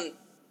 Right.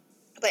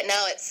 But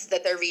now it's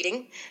that they're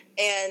reading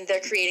and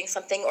they're creating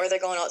something, or they're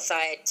going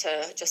outside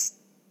to just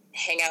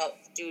hang out,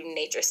 do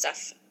nature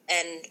stuff.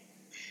 And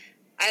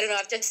I don't know,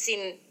 I've just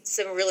seen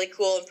some really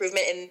cool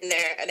improvement in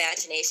their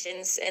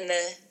imaginations in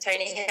the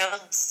tiny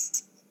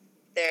house.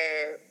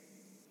 They're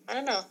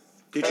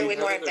way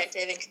more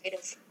inventive and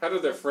creative. How do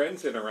their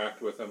friends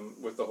interact with them,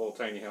 with the whole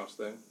tiny house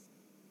thing?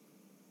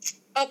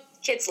 Oh,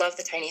 kids love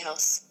the tiny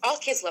house. All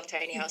kids love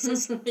tiny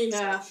houses.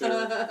 Yeah.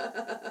 Sure.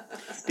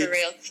 For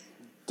real.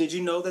 Did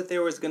you know that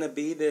there was going to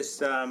be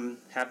this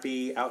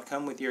happy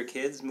outcome with your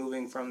kids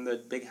moving from the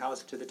big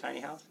house to the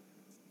tiny house?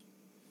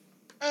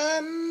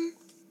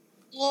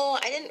 Well,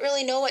 I didn't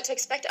really know what to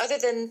expect, other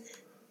than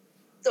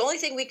the only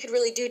thing we could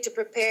really do to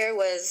prepare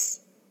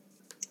was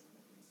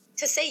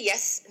to say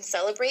yes and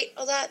celebrate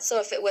all that. So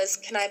if it was,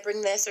 can I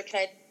bring this or can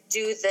I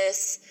do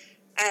this?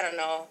 I don't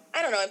know.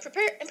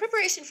 In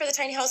preparation for the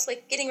tiny house,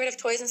 like getting rid of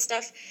toys and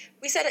stuff,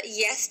 we said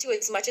yes to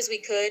as much as we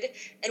could.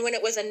 And when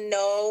it was a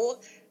no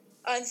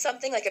on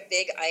something like a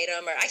big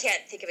item, or I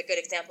can't think of a good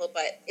example,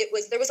 but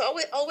there was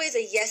always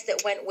a yes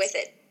that went with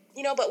it.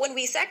 But when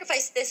we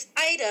sacrifice this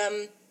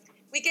item,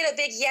 we get a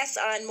big yes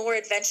on more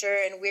adventure,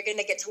 and we're going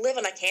to get to live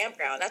on a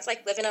campground. That's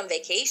like living on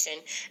vacation.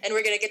 And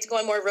we're going to get to go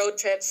on more road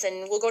trips,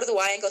 and we'll go to the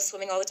Y and go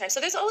swimming all the time. So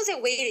there's always a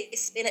way to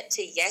spin it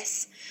to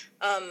yes.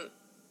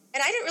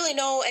 And I didn't really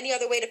know any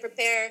other way to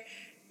prepare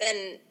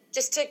than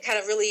just to kind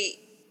of really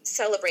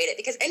celebrate it,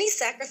 because any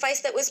sacrifice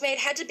that was made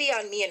had to be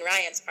on me and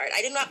Ryan's part.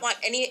 I did not want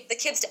the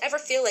kids to ever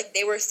feel like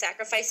they were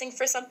sacrificing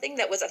for something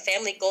that was a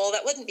family goal.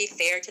 That wouldn't be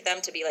fair to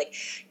them to be like,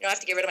 I have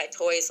to get rid of my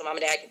toys so mom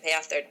and dad can pay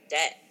off their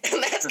debt.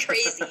 That's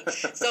crazy.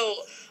 So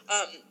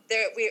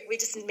we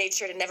just made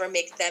sure to never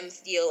make them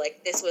feel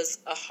like this was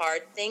a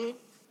hard thing.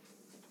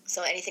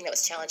 So anything that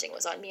was challenging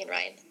was on me and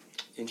Ryan.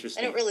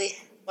 Interesting. And it really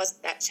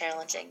wasn't that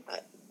challenging,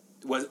 but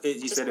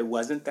you said it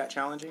wasn't that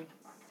challenging?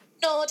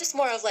 No, just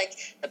more of like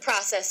the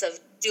process of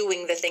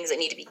doing the things that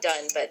need to be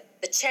done. But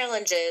the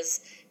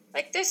challenges,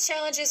 like there's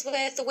challenges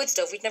with the wood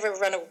stove. We'd never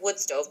run a wood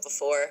stove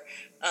before.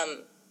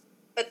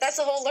 But that's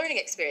a whole learning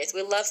experience.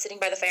 We love sitting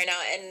by the fire now,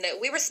 and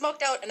we were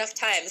smoked out enough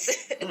times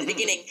at the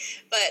beginning.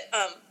 But,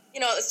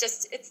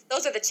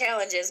 those are the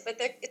challenges, but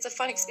it's a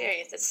fun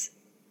experience.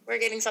 We're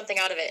getting something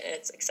out of it, and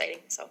it's exciting.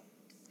 So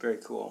very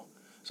cool.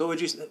 So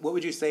what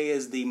would you say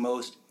is the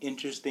most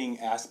interesting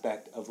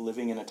aspect of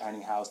living in a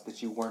tiny house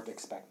that you weren't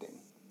expecting?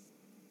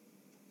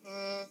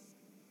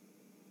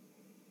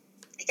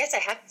 I guess I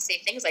have to say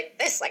things like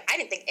this. Like, I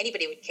didn't think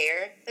anybody would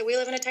care that we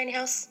live in a tiny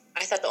house.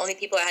 I thought the only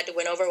people I had to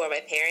win over were my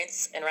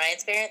parents and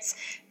Ryan's parents,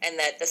 and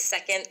that the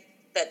second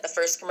that the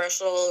first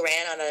commercial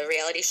ran on a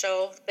reality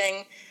show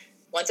thing,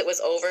 once it was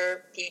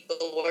over, people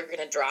were going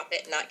to drop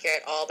it and not care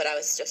at all, but I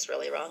was just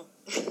really wrong.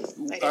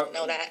 I didn't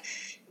know that.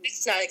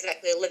 It's not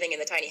exactly a living in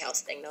the tiny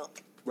house thing, though.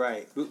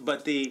 Right.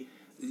 But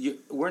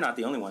we're not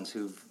the only ones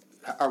who've...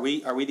 Are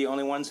we the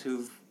only ones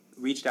who've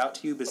reached out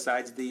to you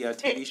besides the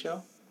TV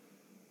show?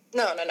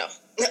 No.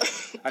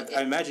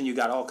 I imagine you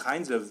got all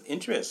kinds of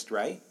interest,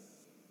 right?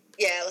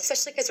 Yeah,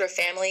 especially because we're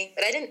family.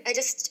 But I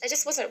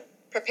just wasn't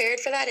prepared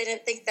for that. I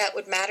didn't think that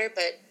would matter,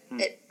 but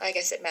I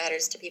guess it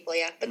matters to people,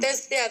 yeah. But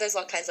there's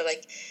all kinds of,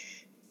 like,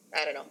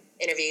 I don't know,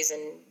 interviews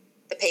and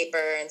the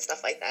paper and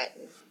stuff like that.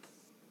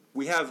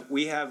 We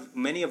have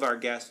many of our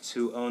guests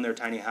who own their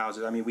tiny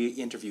houses. I mean, we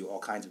interview all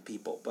kinds of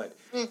people, but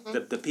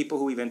the people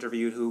who we've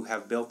interviewed who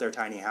have built their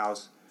tiny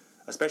house,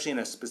 especially in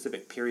a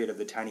specific period of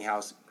the tiny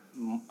house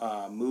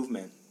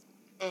movement,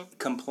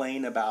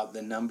 complain about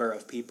the number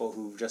of people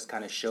who just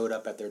kind of showed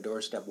up at their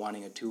doorstep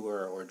wanting a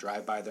tour or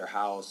drive by their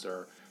house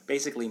or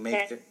basically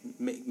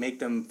make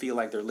them feel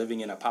like they're living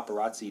in a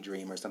paparazzi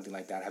dream or something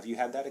like that. Have you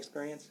had that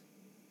experience?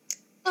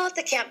 Well, at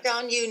the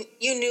campground, you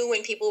knew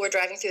when people were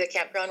driving through the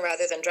campground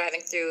rather than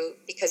driving through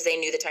because they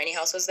knew the tiny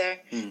house was there.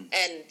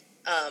 And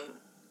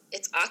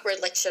it's awkward.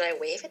 Like, should I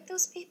wave at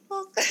those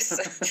people?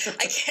 Because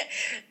I can't.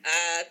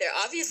 They're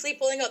obviously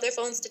pulling out their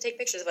phones to take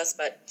pictures of us,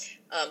 but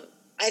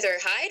either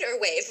hide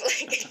or wave.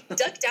 Like,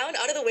 duck down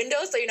out of the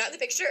window so you're not in the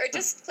picture, or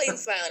just plain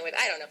smile and wave.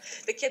 I don't know.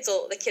 The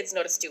kids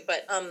notice too,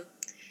 but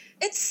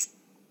it's,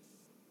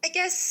 I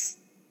guess.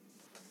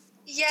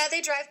 Yeah,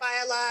 they drive by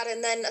a lot,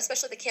 and then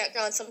especially the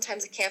campground,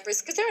 sometimes the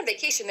campers, because they're on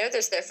vacation, they're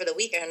just there for the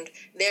weekend,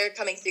 they're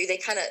coming through, they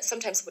kind of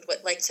sometimes would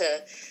like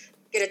to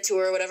get a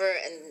tour or whatever,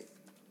 and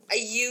I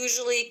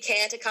usually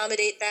can't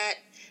accommodate that.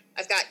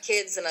 I've got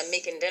kids, and I'm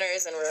making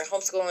dinners, and we're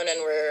homeschooling, and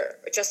we're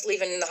just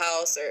leaving the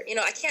house, or,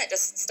 I can't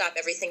just stop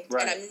everything,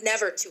 and I'm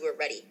never tour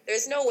ready.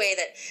 There's no way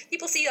that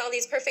people see all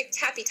these perfect,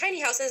 happy, tiny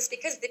houses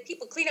because the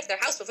people clean up their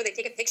house before they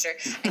take a picture.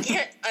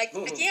 I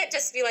can't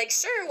just be like,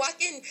 sure, walk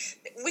in.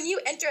 When you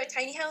enter a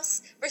tiny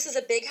house versus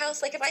a big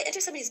house, like if I enter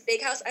somebody's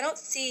big house, I don't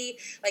see,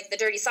 like, the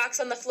dirty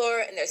socks on the floor,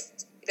 and there's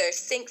their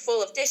sink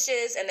full of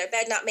dishes and their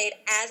bed not made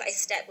as I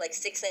step like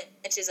 6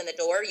 inches in the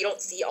door. You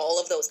don't see all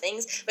of those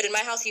things, but in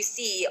my house you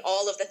see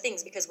all of the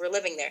things because we're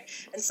living there.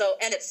 And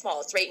it's small,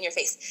 it's right in your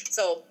face.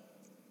 So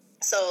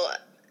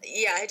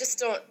yeah, I just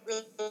don't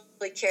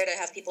really care to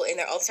have people in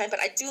there all the time, but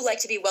I do like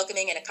to be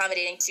welcoming and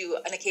accommodating to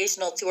an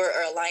occasional tour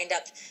or a lined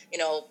up,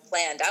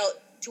 planned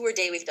out tour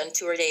day. We've done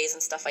tour days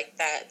and stuff like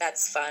that.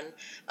 That's fun.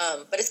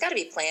 But it's got to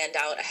be planned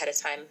out ahead of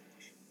time.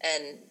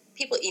 And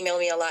people email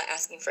me a lot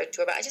asking for a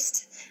tour, but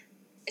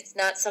it's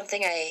not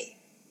something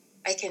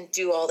I can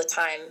do all the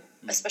time,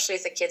 especially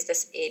with the kids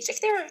this age.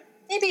 If they're,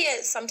 maybe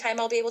at some time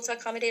I'll be able to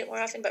accommodate it more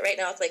often, but right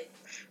now it's like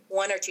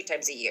 1 or 2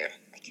 times a year.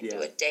 I can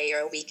do a day or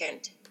a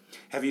weekend.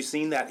 Have you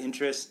seen that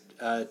interest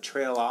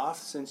trail off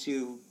since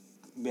you've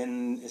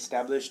been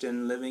established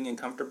and living and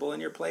comfortable in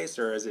your place,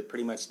 or has it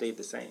pretty much stayed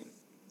the same?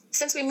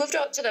 Since we moved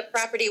out to the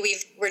property,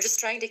 we're just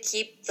trying to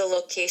keep the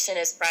location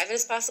as private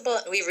as possible,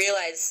 and we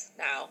realize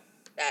now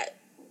that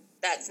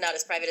that's not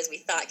as private as we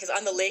thought, because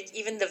on the lake,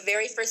 even the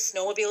very first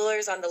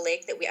snowmobilers on the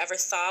lake that we ever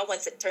saw,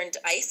 once it turned to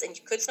ice and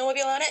you could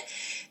snowmobile on it,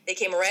 they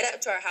came right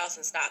up to our house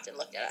and stopped and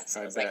looked at us.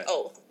 I was like,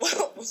 oh,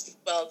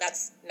 well,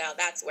 that's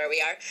where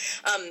we are.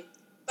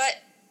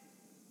 But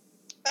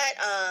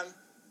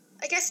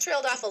I guess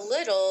trailed off a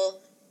little,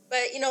 but,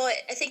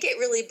 I think it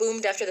really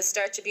boomed after the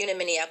Star Tribune in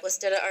Minneapolis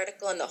did an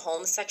article in the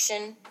home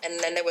section, and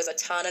then there was a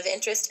ton of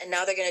interest, and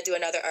now they're going to do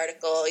another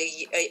article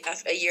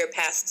a year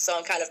past, so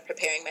I'm kind of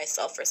preparing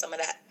myself for some of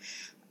that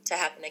to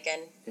happen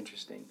again.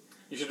 Interesting.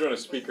 You should run a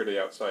speaker to the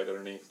outside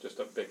underneath, just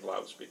a big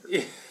loudspeaker.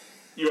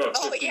 You have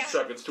 15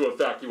 seconds to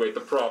evacuate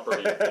the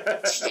property. That'd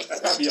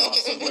be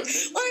awesome, wouldn't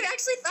it? Well, I've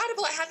actually thought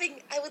about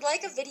I would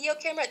like a video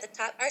camera at the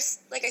top.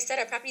 Like I said,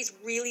 our property is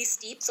really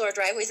steep, so our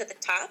driveway's at the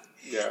top,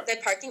 the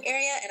parking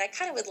area, and I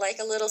kind of would like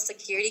a little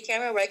security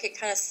camera where I could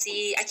kind of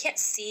see. I can't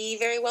see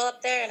very well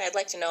up there, and I'd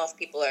like to know if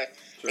people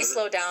they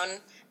slow down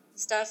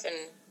stuff, and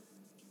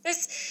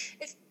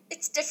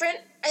it's different.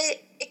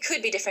 It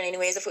could be different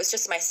anyways if it was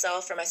just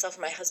myself or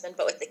my husband,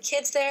 but with the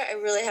kids there, I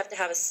really have to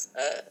have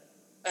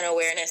an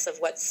awareness of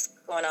what's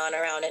going on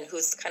around and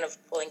who's kind of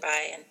pulling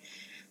by and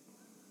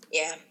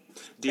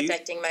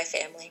protecting my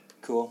family.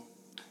 Cool.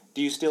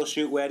 Do you still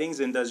shoot weddings,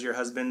 and does your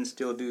husband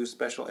still do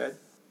special ed?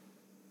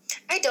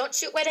 I don't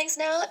shoot weddings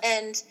now,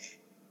 and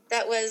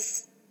that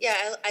was,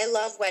 I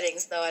love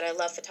weddings though, and I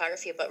love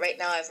photography, but right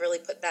now I've really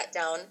put that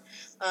down.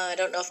 I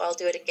don't know if I'll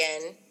do it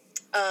again.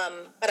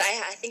 But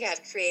I think I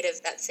have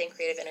that same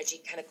creative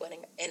energy kind of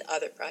going in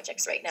other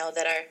projects right now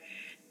that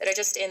are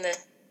just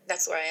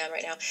that's where I am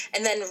right now.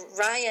 And then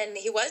Ryan,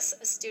 he was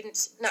a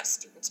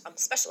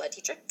special ed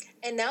teacher,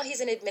 and now he's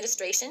in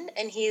administration,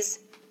 and he's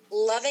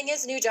loving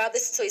his new job.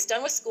 So he's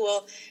done with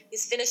school,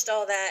 he's finished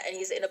all that, and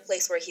he's in a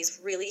place where he's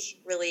really,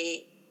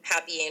 really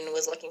happy and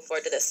was looking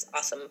forward to this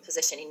awesome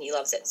position, and he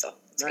loves it. So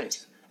it's nice.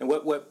 Great. And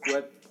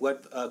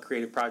what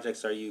creative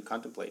projects are you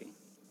contemplating?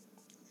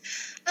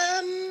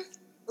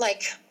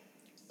 Like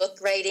book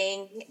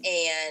writing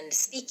and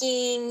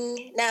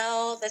speaking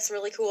now. That's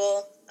really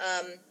cool.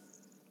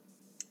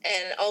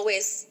 And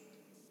always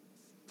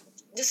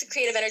just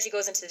creative energy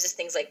goes into just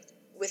things like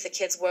with the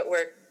kids, what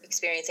we're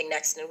experiencing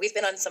next. And we've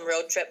been on some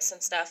road trips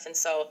and stuff. And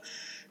so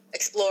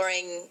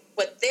exploring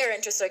what their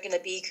interests are going to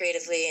be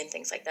creatively and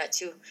things like that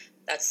too.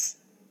 That's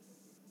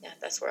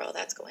where all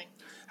that's going.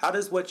 How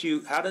does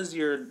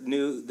your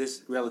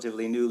this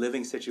relatively new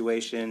living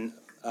situation,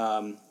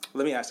 let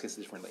me ask this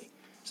differently.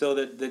 So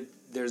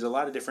there's a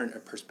lot of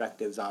different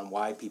perspectives on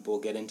why people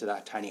get into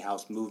that tiny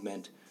house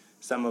movement.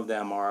 Some of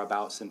them are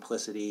about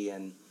simplicity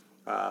and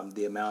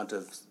the amount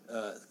of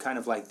kind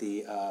of like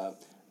the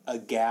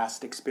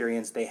aghast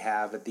experience they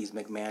have at these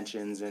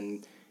McMansions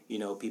and,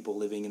 people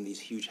living in these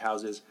huge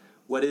houses.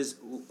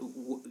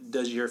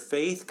 Does your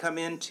faith come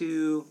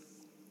into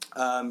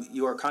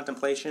your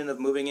contemplation of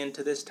moving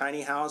into this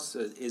tiny house?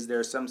 Is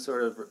there some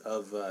sort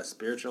of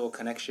spiritual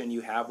connection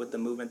you have with the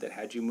movement that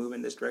had you move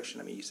in this direction?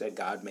 I mean, you said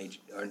God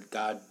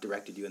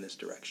directed you in this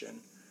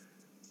direction.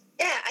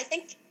 Yeah, I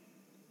think.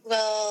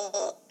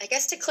 Well, I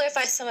guess to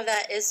clarify some of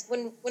that is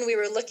when we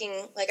were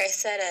looking, like I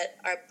said, at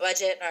our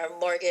budget and our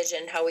mortgage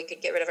and how we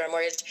could get rid of our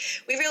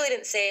mortgage, we really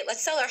didn't say,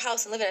 let's sell our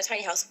house and live in a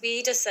tiny house.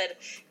 We just said,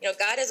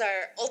 God is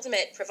our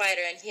ultimate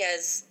provider and he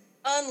has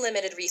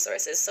unlimited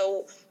resources.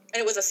 So, and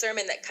it was a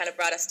sermon that kind of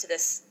brought us to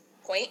this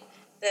point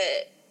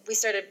that we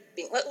started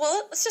being,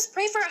 well, let's just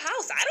pray for a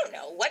house. I don't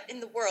know. What in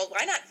the world?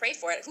 Why not pray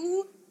for it?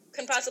 Who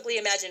can possibly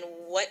imagine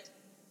what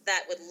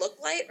that would look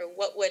like or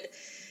what would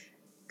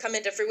come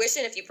into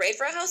fruition if you prayed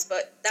for a house?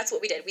 But that's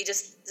what we did. We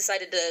just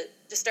decided to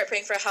just start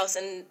praying for a house,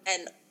 and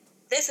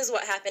this is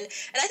what happened.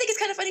 And I think it's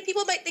kind of funny.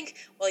 People might think,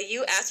 well,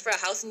 you asked for a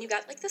house and you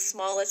got like the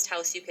smallest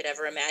house you could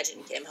ever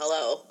imagine, Kim.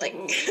 Hello, like.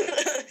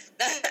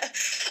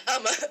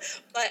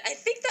 But I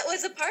think that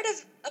was a part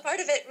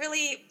of it.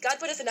 Really, God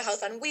put us in a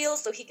house on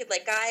wheels so he could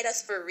like guide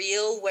us for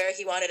real where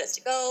he wanted us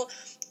to go.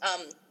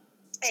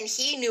 And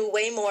he knew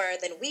way more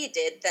than we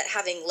did that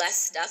having less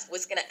stuff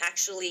was going to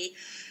actually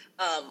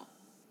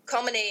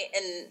culminate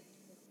and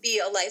be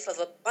a life of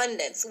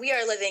abundance. We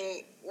are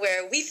living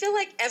where we feel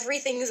like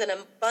everything's an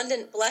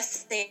abundant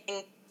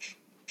blessing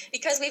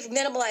because we've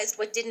minimalized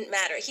what didn't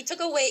matter. He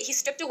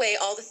stripped away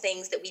all the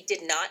things that we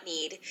did not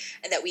need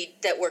and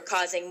that were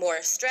causing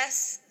more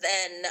stress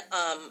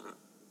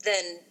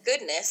than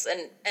goodness.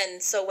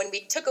 And so when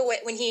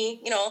he,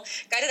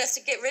 guided us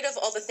to get rid of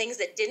all the things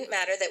that didn't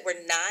matter, that were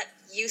not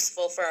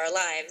useful for our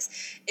lives,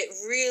 it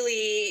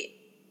really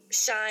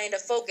shined a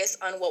focus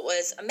on what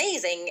was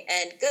amazing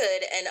and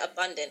good and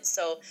abundant.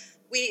 So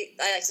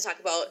I like to talk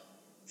about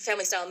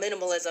family style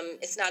minimalism.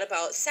 It's not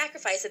about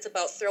sacrifice. It's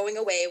about throwing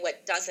away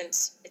what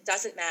doesn't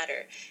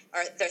matter.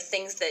 There are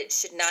things that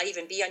should not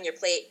even be on your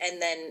plate, and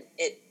then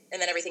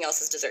everything else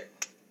is dessert.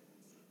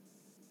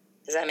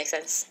 Does that make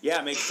sense?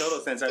 Yeah, it makes total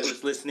sense. I was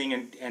just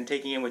listening and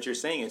taking in what you're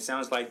saying. It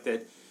sounds like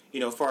that,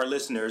 for our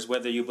listeners,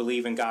 whether you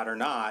believe in God or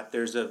not,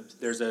 there's a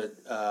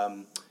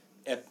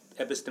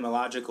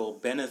epistemological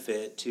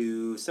benefit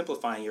to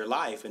simplifying your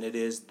life, and it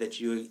is that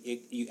you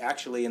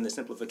actually, in the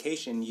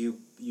simplification,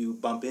 you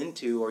bump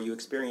into or you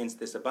experience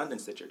this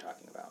abundance that you're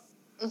talking about.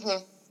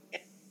 Mm-hmm. Yeah.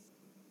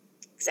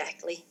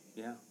 Exactly.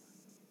 Yeah.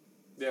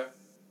 Yeah.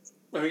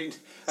 I mean,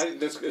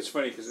 it's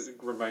funny because it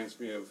reminds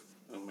me of,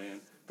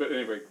 but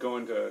anyway,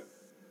 going to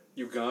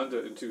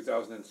Uganda in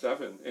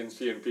 2007 and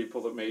seeing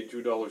people that made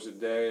 $2 a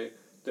day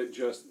that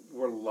just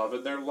were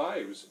loving their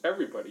lives.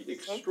 Everybody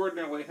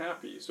extraordinarily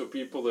happy. So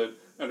people that,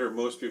 under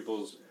most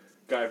people's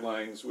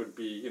guidelines, would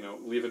be,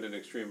 living in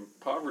extreme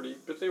poverty,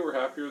 but they were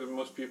happier than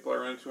most people I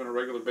run into on a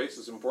regular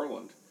basis in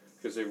Portland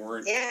because they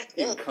weren't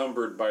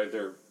encumbered by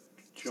their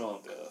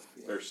junk,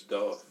 their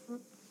stuff.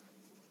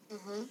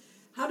 Mm-hmm.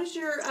 How does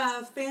your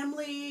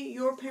family,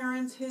 your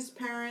parents, his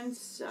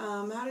parents,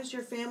 how does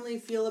your family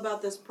feel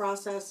about this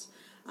process?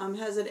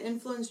 Has it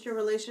influenced your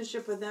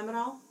relationship with them at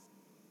all?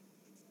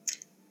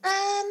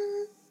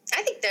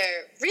 I think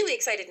they're really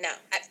excited now.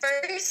 At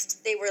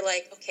first, they were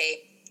like,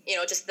 okay,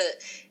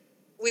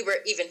 we were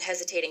even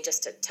hesitating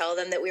just to tell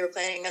them that we were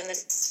planning on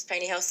this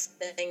tiny house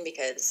thing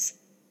because,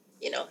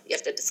 you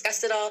have to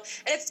discuss it all.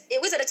 And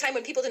it was at a time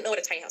when people didn't know what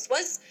a tiny house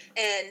was.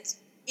 And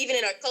even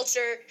in our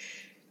culture,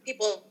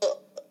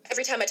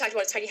 every time I talked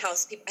about a tiny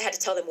house, I had to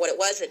tell them what it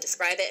was and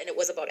describe it. And it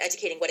was about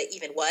educating what it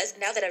even was.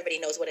 And now that everybody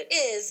knows what it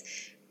is,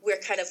 we're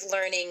kind of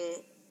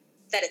learning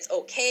that it's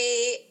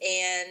okay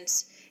and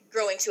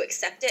growing to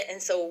accept it.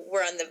 And so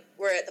we're at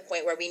the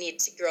point where we need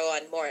to grow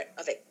on more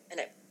of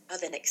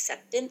an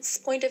acceptance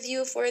point of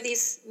view for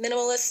these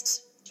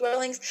minimalist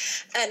dwellings.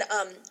 And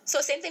so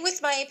same thing with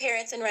my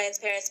parents and Ryan's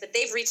parents, but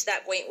they've reached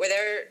that point where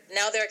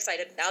they're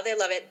excited. Now they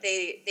love it.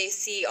 They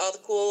see all the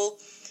cool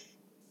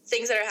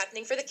things that are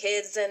happening for the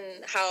kids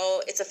and how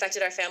it's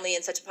affected our family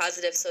in such a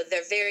positive. So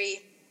they're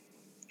very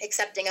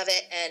accepting of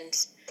it,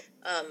 and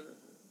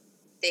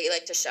they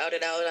like to shout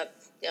it out,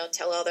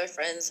 tell all their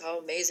friends how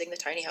amazing the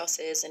tiny house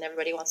is, and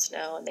everybody wants to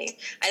know. And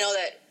I know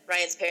that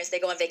Ryan's parents, they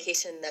go on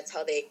vacation, and that's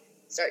how they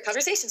start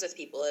conversations with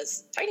people,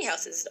 is tiny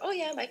houses. Oh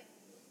yeah,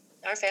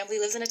 our family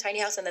lives in a tiny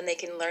house, and then they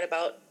can learn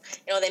about,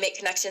 they make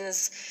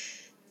connections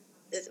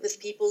with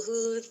people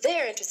who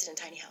they're interested in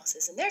tiny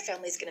houses, and their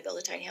family's going to build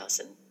a tiny house.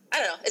 And I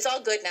don't know, it's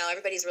all good now.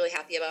 Everybody's really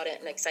happy about it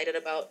and excited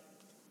about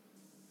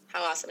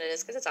how awesome it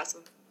is, because it's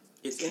awesome.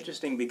 It's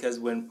interesting because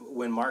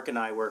when Mark and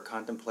I were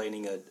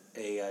contemplating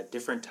a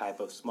different type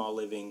of small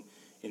living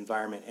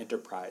environment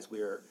enterprise,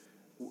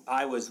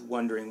 I was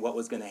wondering what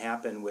was going to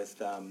happen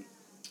with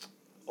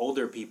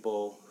older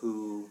people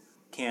who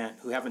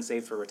haven't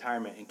saved for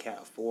retirement and can't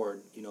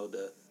afford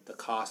the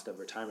cost of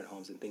retirement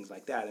homes and things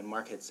like that. And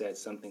Mark had said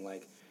something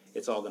like,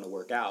 it's all going to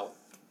work out.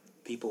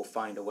 People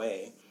find a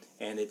way.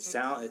 And it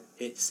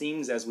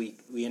seems as we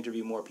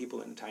interview more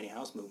people in the tiny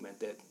house movement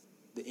that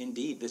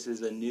indeed this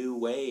is a new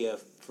way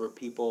for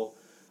people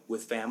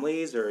with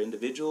families or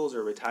individuals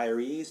or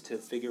retirees to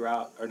figure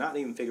out, or not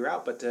even figure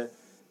out, but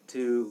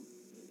to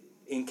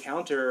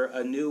encounter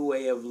a new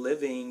way of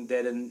living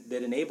that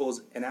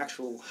enables an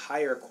actual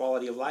higher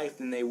quality of life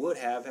than they would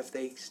have if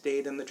they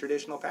stayed in the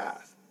traditional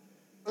path.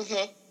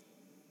 Mm-hmm.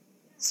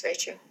 It's very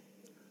true.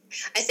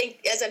 I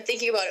think, as I'm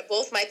thinking about it,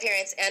 both my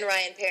parents and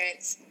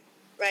Ryan's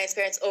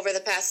parents, over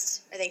the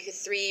past, I think,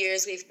 3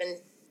 years, we've been,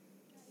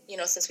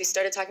 since we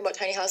started talking about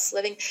tiny house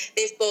living,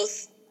 they've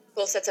both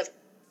sets have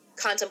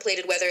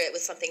contemplated whether it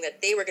was something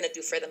that they were going to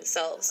do for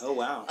themselves. Oh,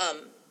 wow.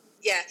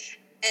 Yeah.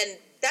 And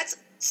that's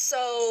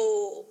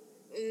so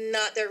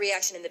not their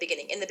reaction in the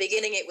beginning. In the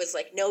beginning, it was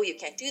like, no, you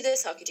can't do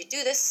this. How could you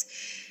do this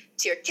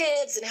to your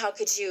kids? And how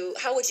would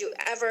you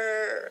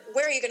ever,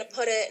 where are you going to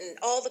put it? And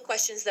all the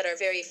questions that are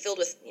very filled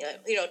with,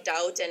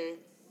 doubt and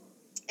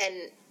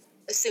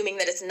assuming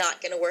that it's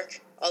not going to work,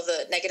 all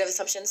the negative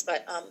assumptions.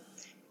 But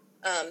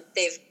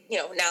they've,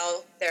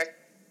 now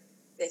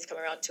they've come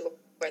around to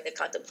where they've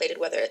contemplated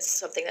whether it's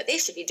something that they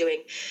should be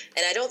doing.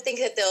 And I don't think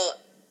that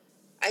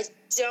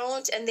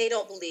they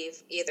don't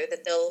believe either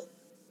that they'll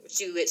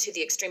do it to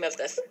the extreme of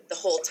the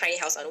whole tiny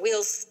house on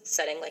wheels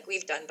setting like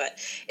we've done, but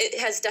it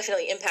has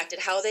definitely impacted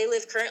how they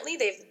live currently.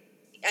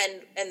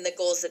 And the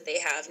goals that they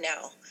have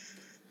now.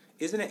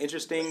 Isn't it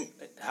interesting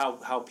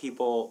how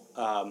people,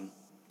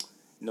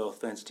 no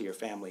offense to your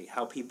family,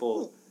 how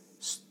people,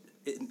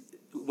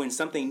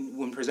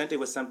 when presented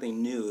with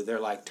something new, they're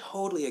like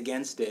totally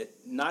against it,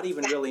 not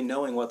even really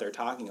knowing what they're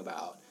talking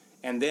about,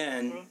 and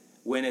then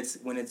when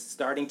it's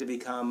starting to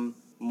become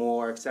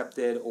more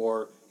accepted,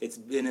 or it's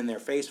been in their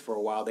face for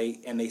a while,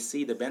 they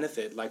see the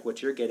benefit, like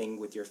what you're getting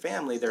with your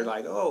family, they're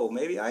like, oh,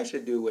 maybe I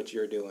should do what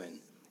you're doing.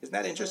 Isn't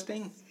that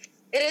interesting?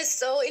 It is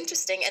so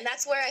interesting, and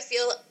that's where I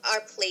feel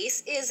our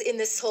place is in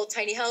this whole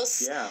tiny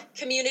house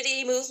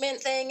community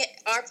movement thing.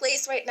 Our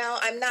place right now,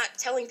 I'm not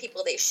telling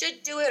people they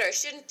should do it or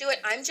shouldn't do it.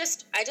 I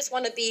just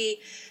want to be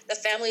the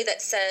family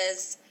that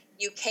says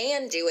you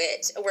can do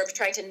it. We're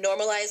trying to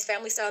normalize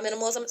family-style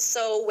minimalism,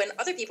 so when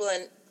other people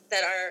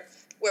that are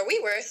where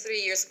we were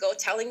 3 years ago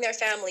telling their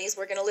families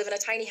we're going to live in a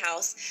tiny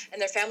house, and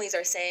their families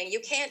are saying, you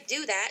can't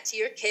do that to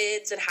your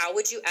kids, and how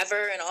would you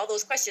ever, and all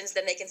those questions,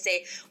 then they can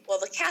say, well,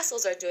 the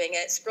Kasls are doing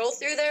it. Scroll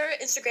through their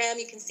Instagram,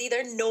 you can see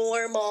they're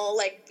normal,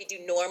 like we do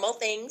normal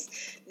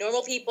things,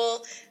 normal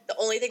people. The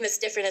only thing that's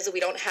different is that we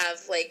don't have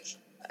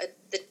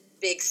the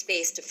big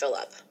space to fill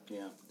up.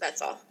 Yeah.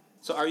 That's all.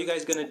 So are you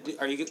guys going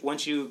to,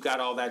 once you got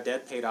all that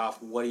debt paid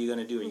off, what are you going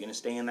to do? Are you going to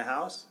stay in the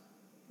house?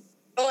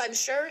 Oh, I'm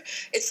sure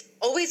it's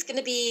always going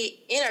to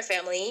be in our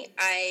family.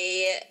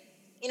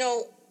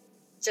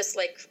 Just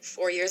like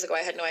 4 years ago, I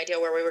had no idea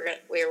where we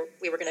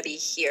were going to be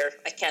here.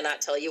 I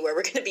cannot tell you where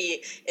we're going to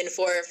be in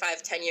 4 or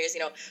 5, 10 years,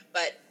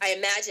 but I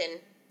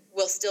imagine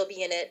we'll still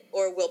be in it,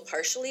 or we'll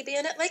partially be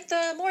in it. Like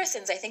the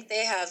Morrisons, I think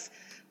they have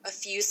a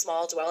few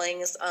small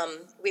dwellings.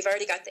 We've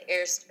already got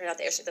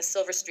the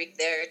Silver Streak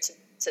there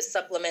to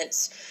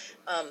supplement,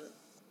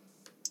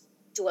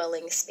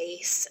 dwelling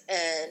space,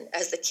 and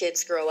as the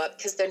kids grow up,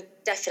 because they're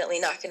definitely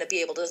not going to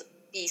be able to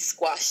be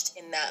squashed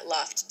in that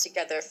loft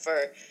together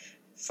for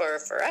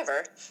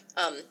forever.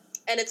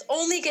 And it's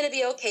only going to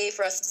be okay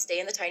for us to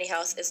stay in the tiny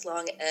house as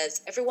long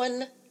as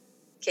everyone,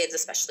 kids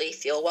especially,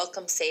 feel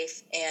welcome,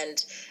 safe,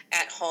 and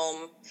at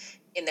home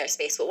in their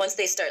space. But once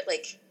they start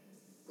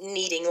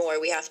needing more,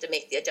 we have to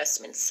make the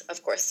adjustments,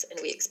 of course, and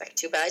we expect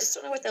to, but I just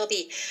don't know what they'll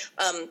be.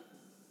 But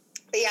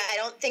yeah, I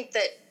don't think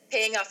that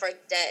paying off our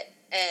debt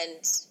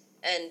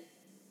and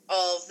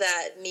all of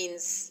that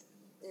means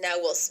now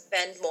we'll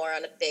spend more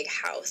on a big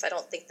house. I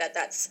don't think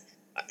that's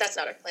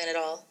not our plan at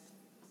all.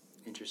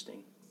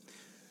 Interesting.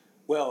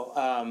 Well,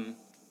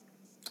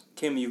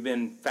 Kim, you've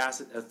been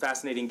a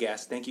fascinating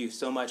guest. Thank you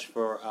so much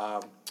for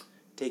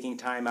taking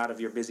time out of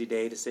your busy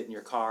day to sit in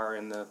your car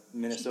in the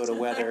Minnesota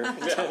weather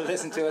to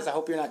listen to us. I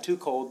hope you're not too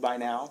cold by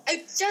now. I'm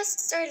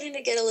just starting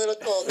to get a little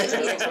cold.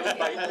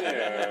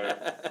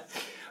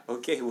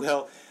 Okay,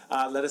 well,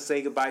 let us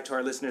say goodbye to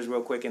our listeners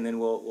real quick, and then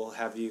we'll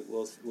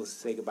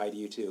say goodbye to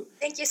you too.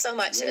 Thank you so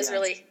much. It was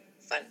really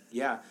fun.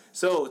 Yeah.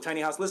 So,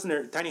 Tiny House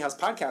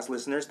podcast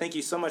listeners, thank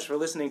you so much for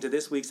listening to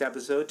this week's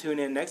episode. Tune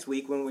in next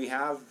week when we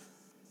have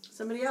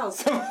Somebody else.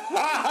 Somebody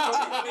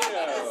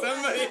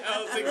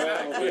else,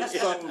 exactly.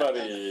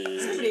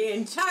 Somebody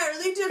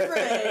entirely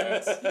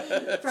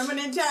different. From an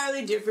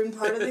entirely different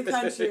part of the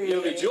country.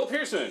 It'll be Jill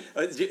Pearson.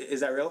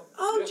 Is that real?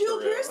 Oh, Yes, Jill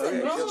for real.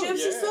 Pearson. Okay.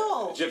 Gypsy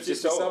Soul. Gypsy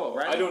Soul.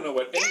 right? I don't know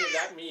what any of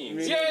that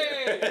means.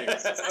 Yay!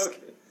 Okay.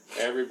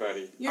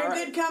 Everybody. You're All in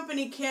right. good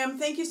company, Kim.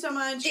 Thank you so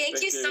much.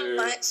 Thank you so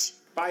much.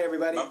 Bye,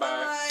 everybody. Bye-bye.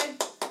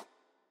 Bye.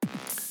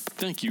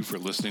 Thank you for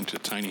listening to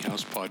Tiny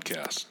House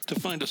Podcast. To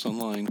find us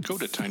online, go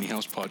to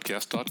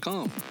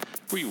tinyhousepodcast.com,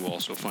 where you will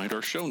also find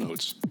our show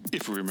notes,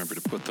 if we remember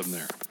to put them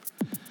there.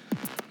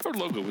 Our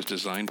logo was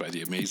designed by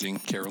the amazing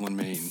Carolyn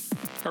Main.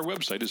 Our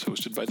website is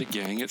hosted by the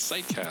gang at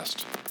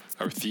Sitecast.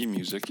 Our theme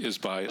music is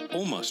by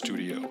Oma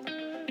Studio.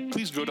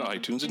 Please go to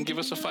iTunes and give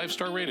us a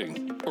 5-star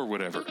rating, or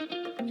whatever,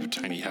 you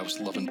tiny house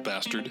loving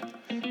bastard.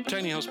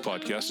 Tiny House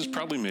Podcast is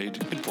proudly made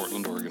in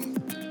Portland, Oregon.